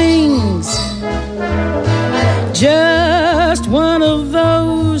those things, just one of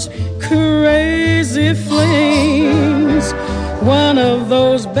those crazy flings, one of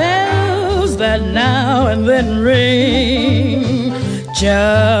those bells that now and then ring,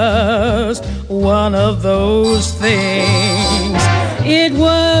 just one of those things. It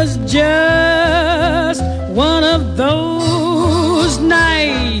was just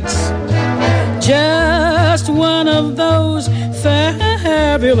just one of those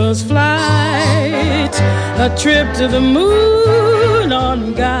fabulous flights, a trip to the moon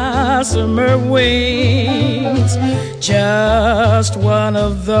on gossamer wings, just one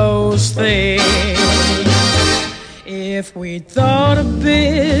of those things. If we thought a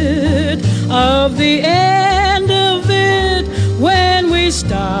bit of the end of it when we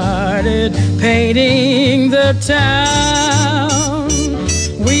started painting the town,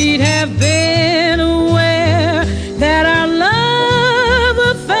 we'd have been aware that our love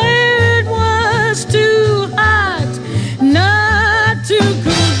affair was too hot not to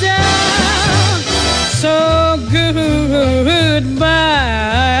cool down. So goodbye,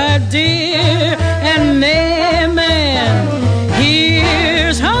 dear, and amen.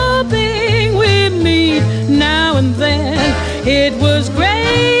 Here's hoping we meet now and then. It was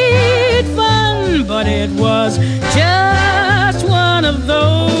great fun, but it was just one of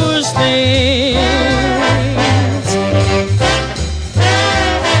those things.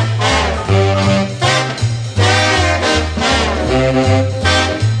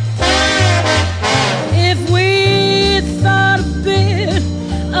 If we thought a bit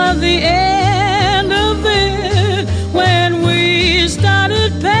of the end of it when we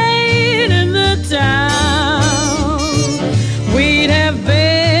started painting the town, we'd have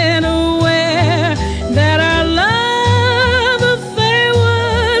been aware that our love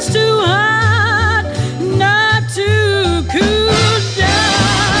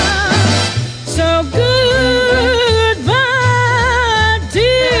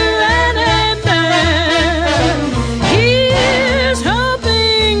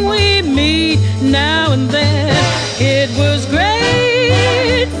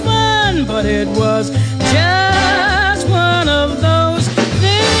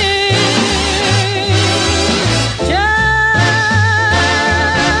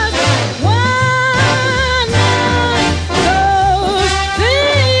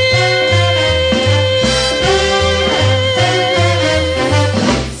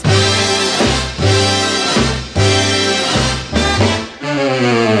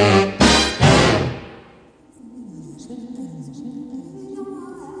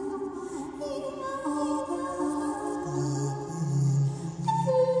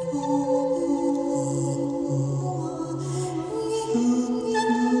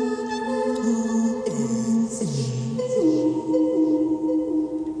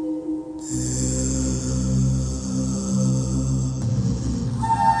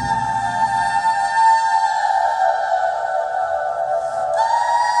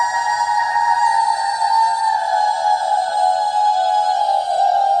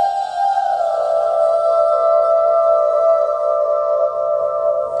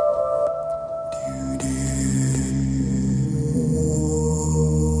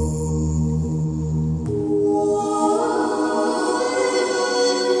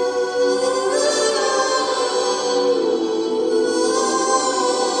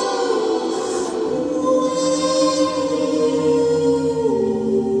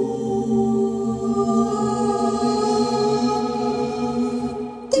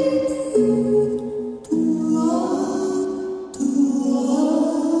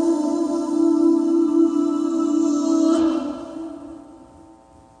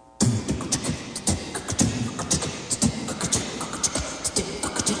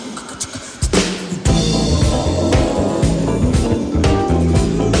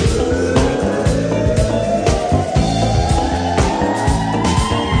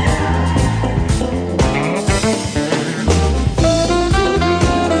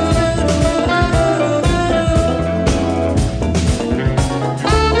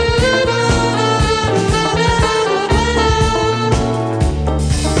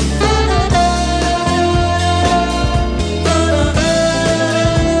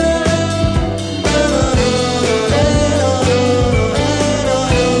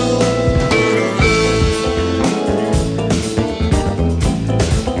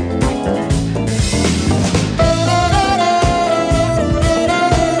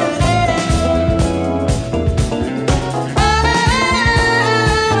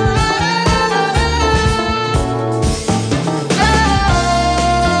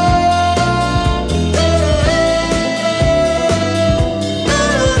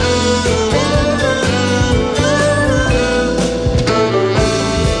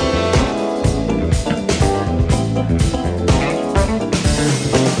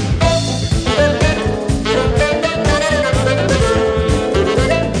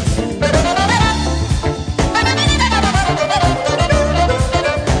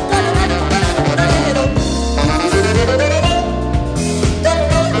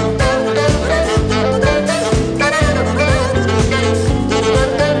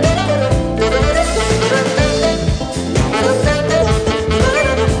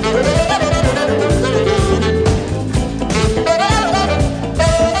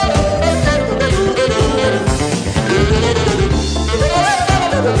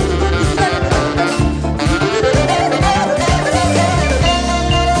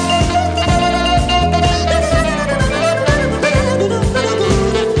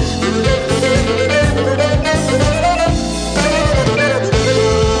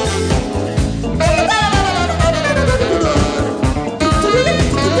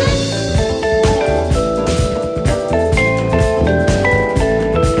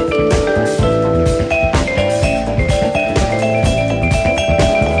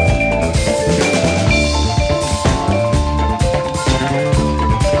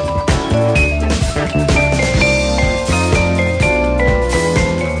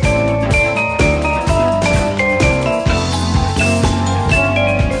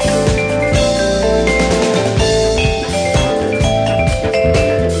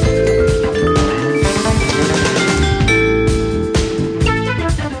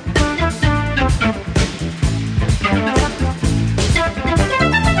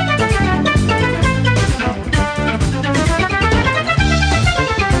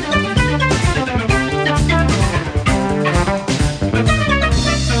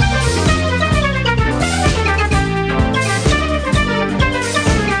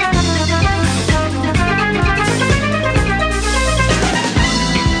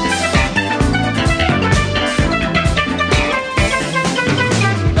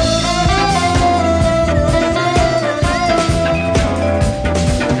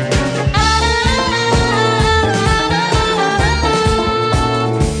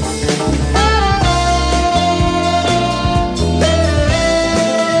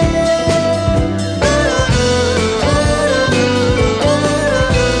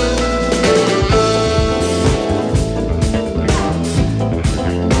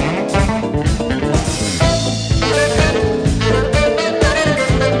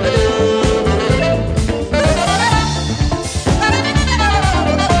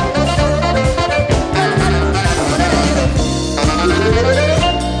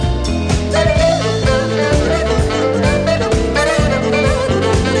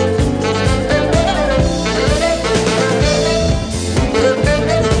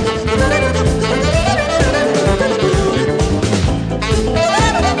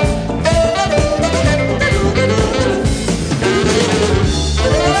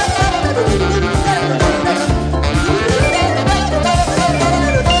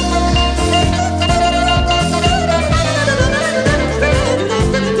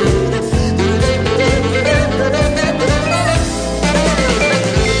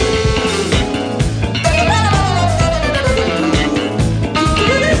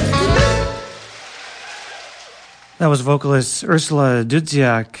was vocalist Ursula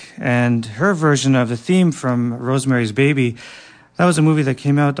Dudziak, and her version of the theme from Rosemary's Baby. That was a movie that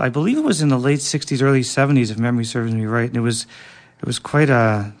came out, I believe it was in the late 60s, early 70s, if memory serves me right. And it was quite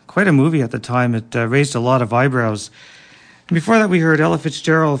a movie at the time. It raised a lot of eyebrows. And before that, we heard Ella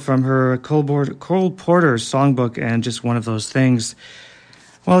Fitzgerald from her Cole Porter songbook and Just One of Those Things.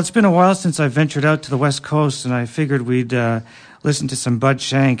 Well, it's been a while since I ventured out to the West Coast, and I figured we'd listen to some Bud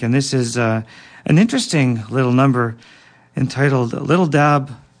Shank. And this is an interesting little number entitled Little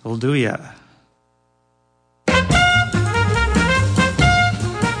Dab Will Do Ya.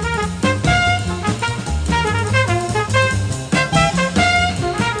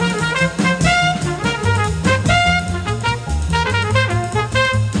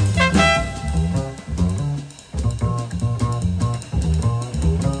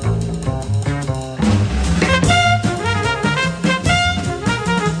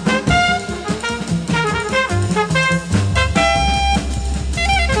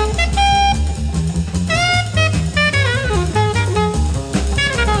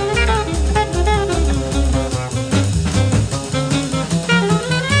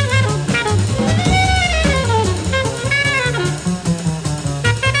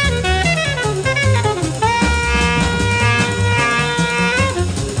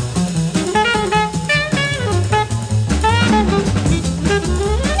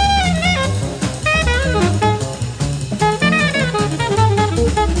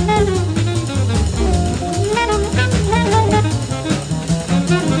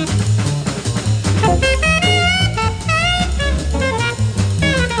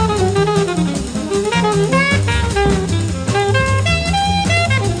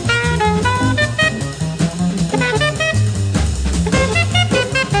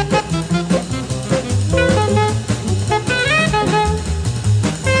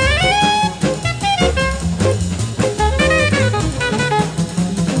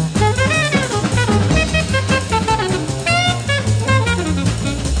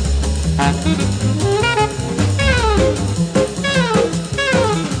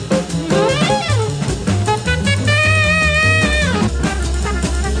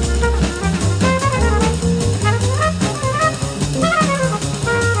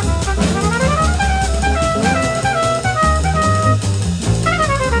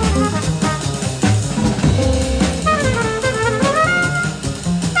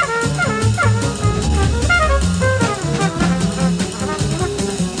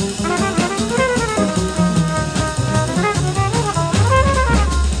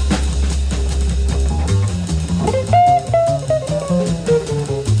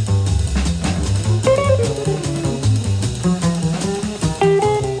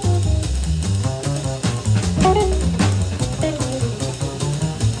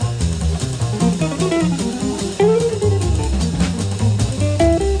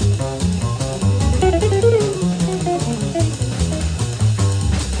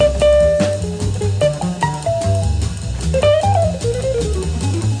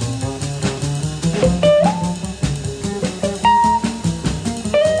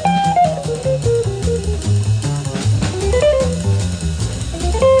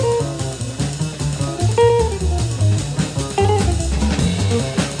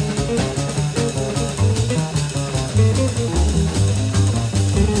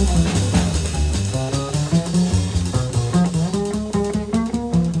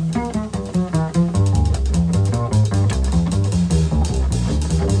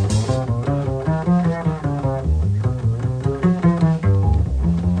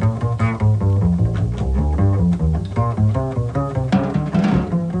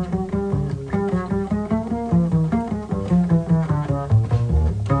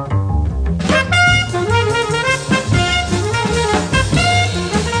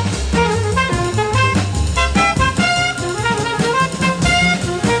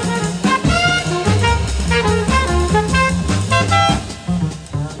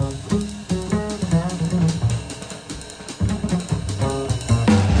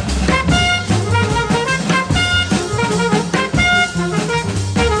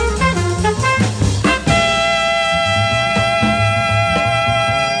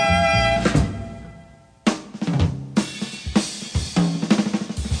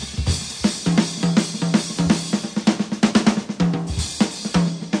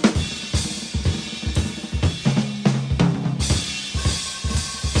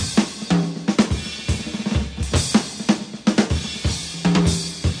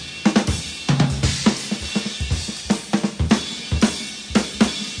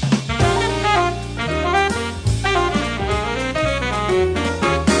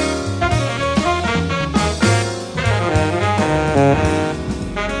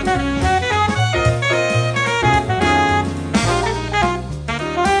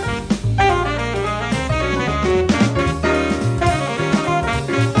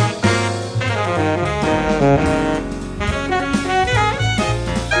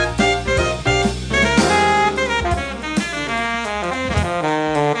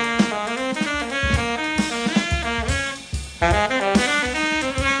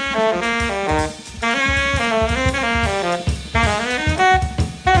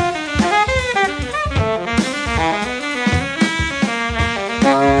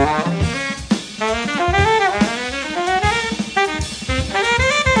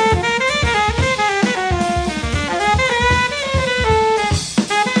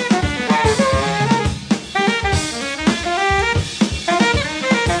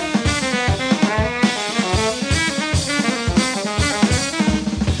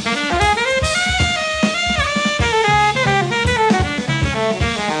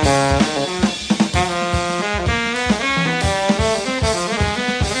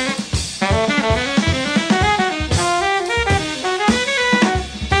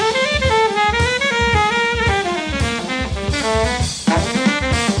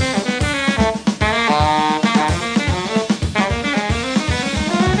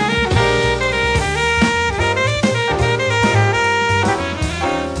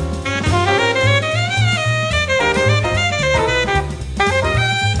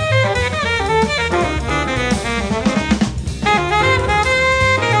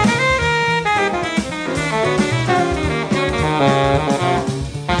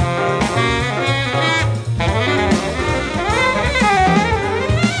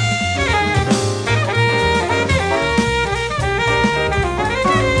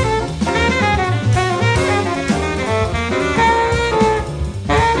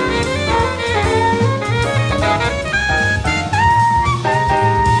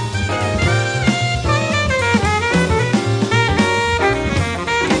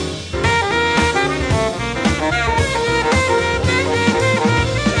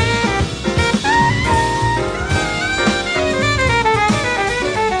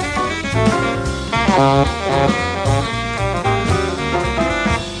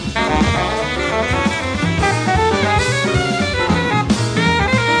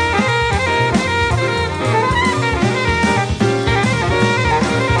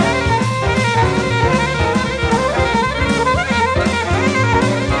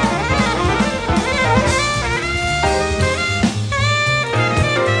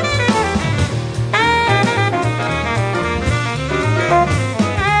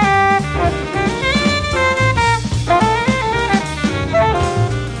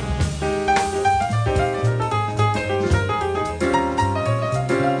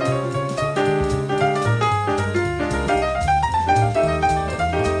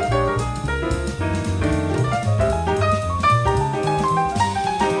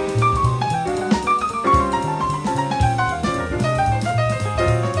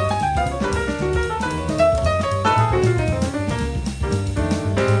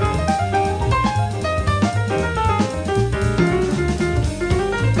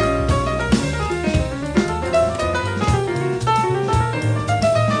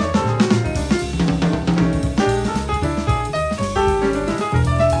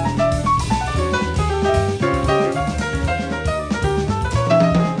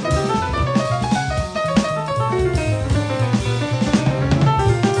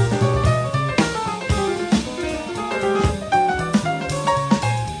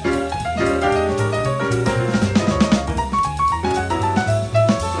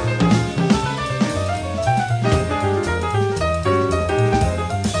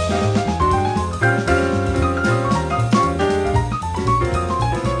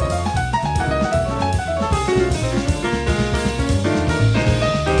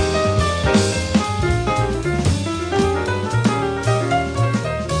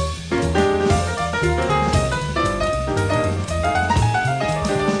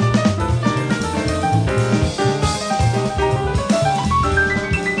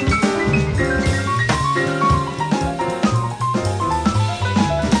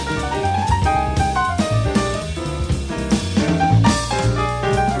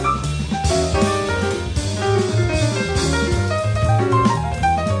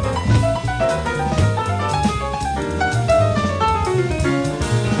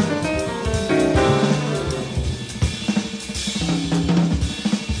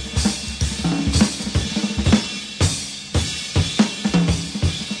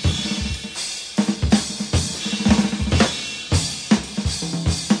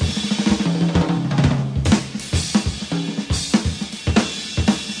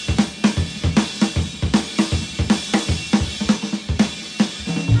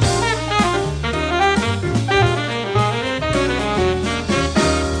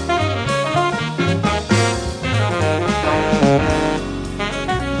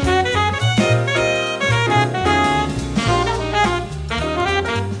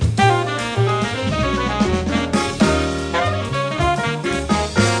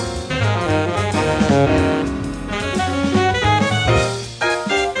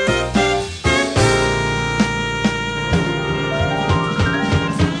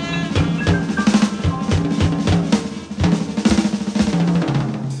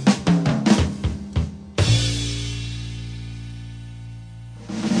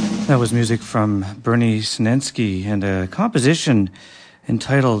 That was music from Bernie Sinensky and a composition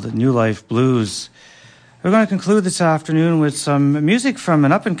entitled New Life Blues. We're going to conclude this afternoon with some music from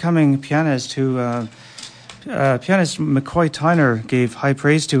an up-and-coming pianist who pianist McCoy Tyner gave high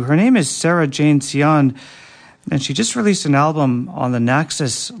praise to. Her name is Sarah Jane Sion, and she just released an album on the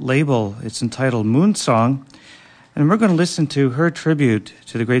Naxos label. It's entitled Moon Song, and we're going to listen to her tribute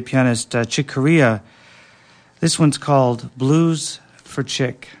to the great pianist Chick Corea. This one's called Blues for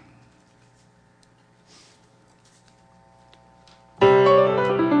Chick.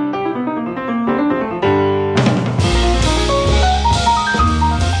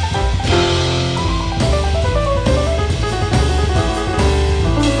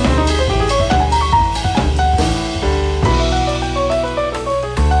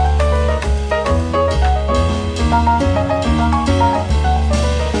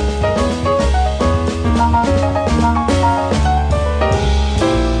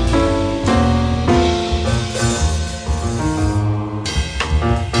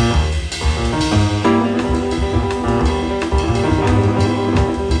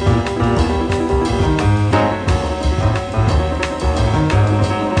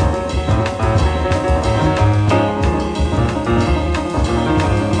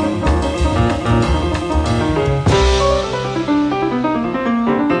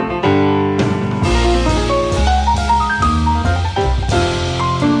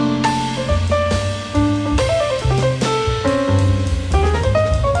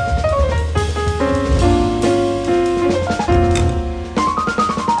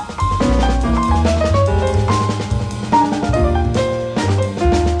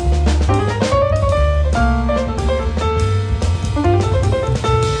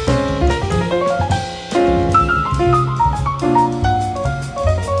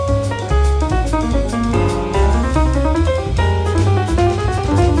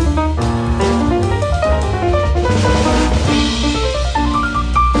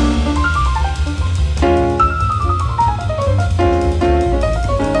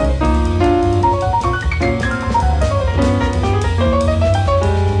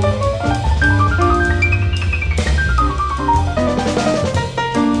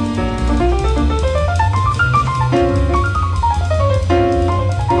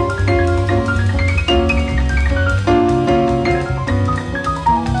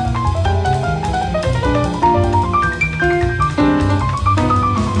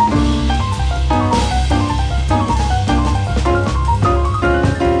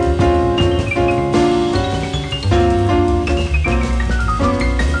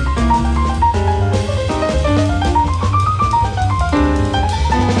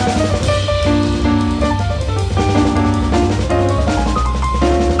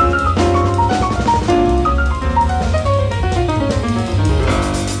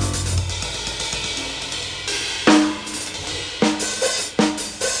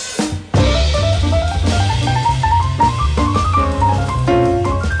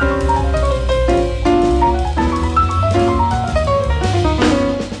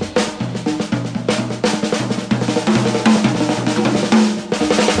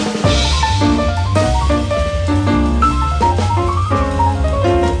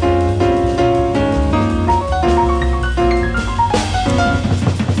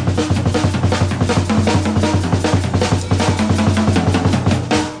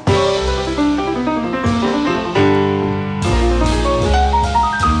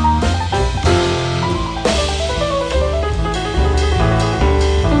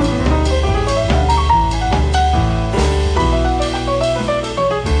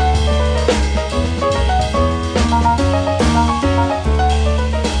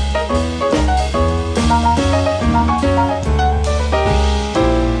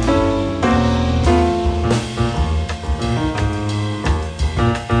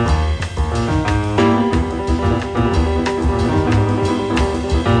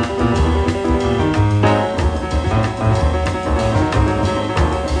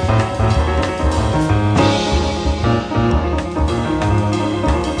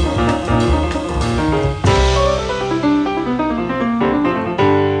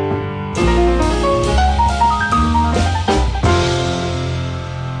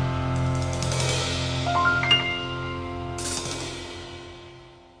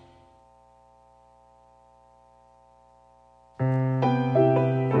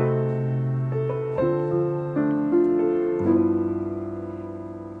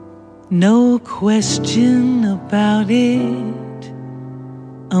 No question about it,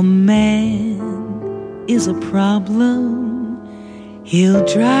 a man is a problem. He'll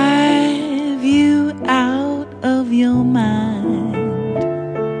drive you out of your mind.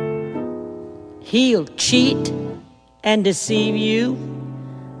 He'll cheat and deceive you.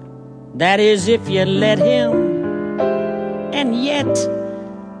 That is if you let him. And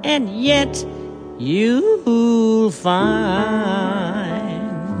yet you'll find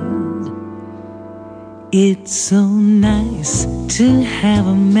it's so nice to have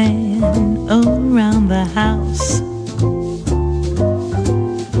a man around the house.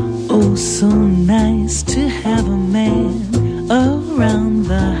 Oh, so nice to have a man around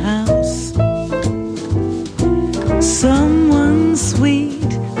the house. Someone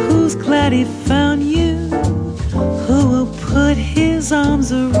sweet who's glad he found you, who will put his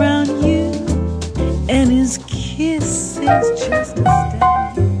arms around you, and his kiss is just a step.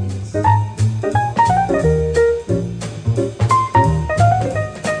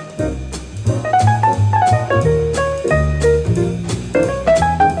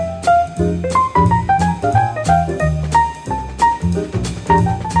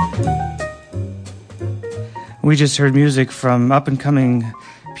 We just heard music from up-and-coming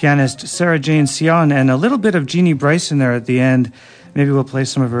pianist Sarah Jane Sion and a little bit of Jeannie Bryson there at the end. Maybe we'll play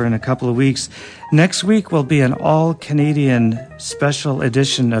some of her in a couple of weeks. Next week will be an all-Canadian special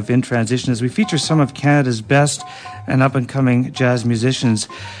edition of In Transition as we feature some of Canada's best and up-and-coming jazz musicians.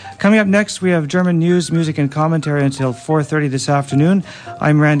 Coming up next, we have German news, music, and commentary until 4:30 this afternoon.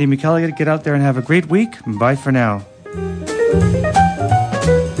 I'm Randy McKelligot. Get out there and have a great week. Bye for now.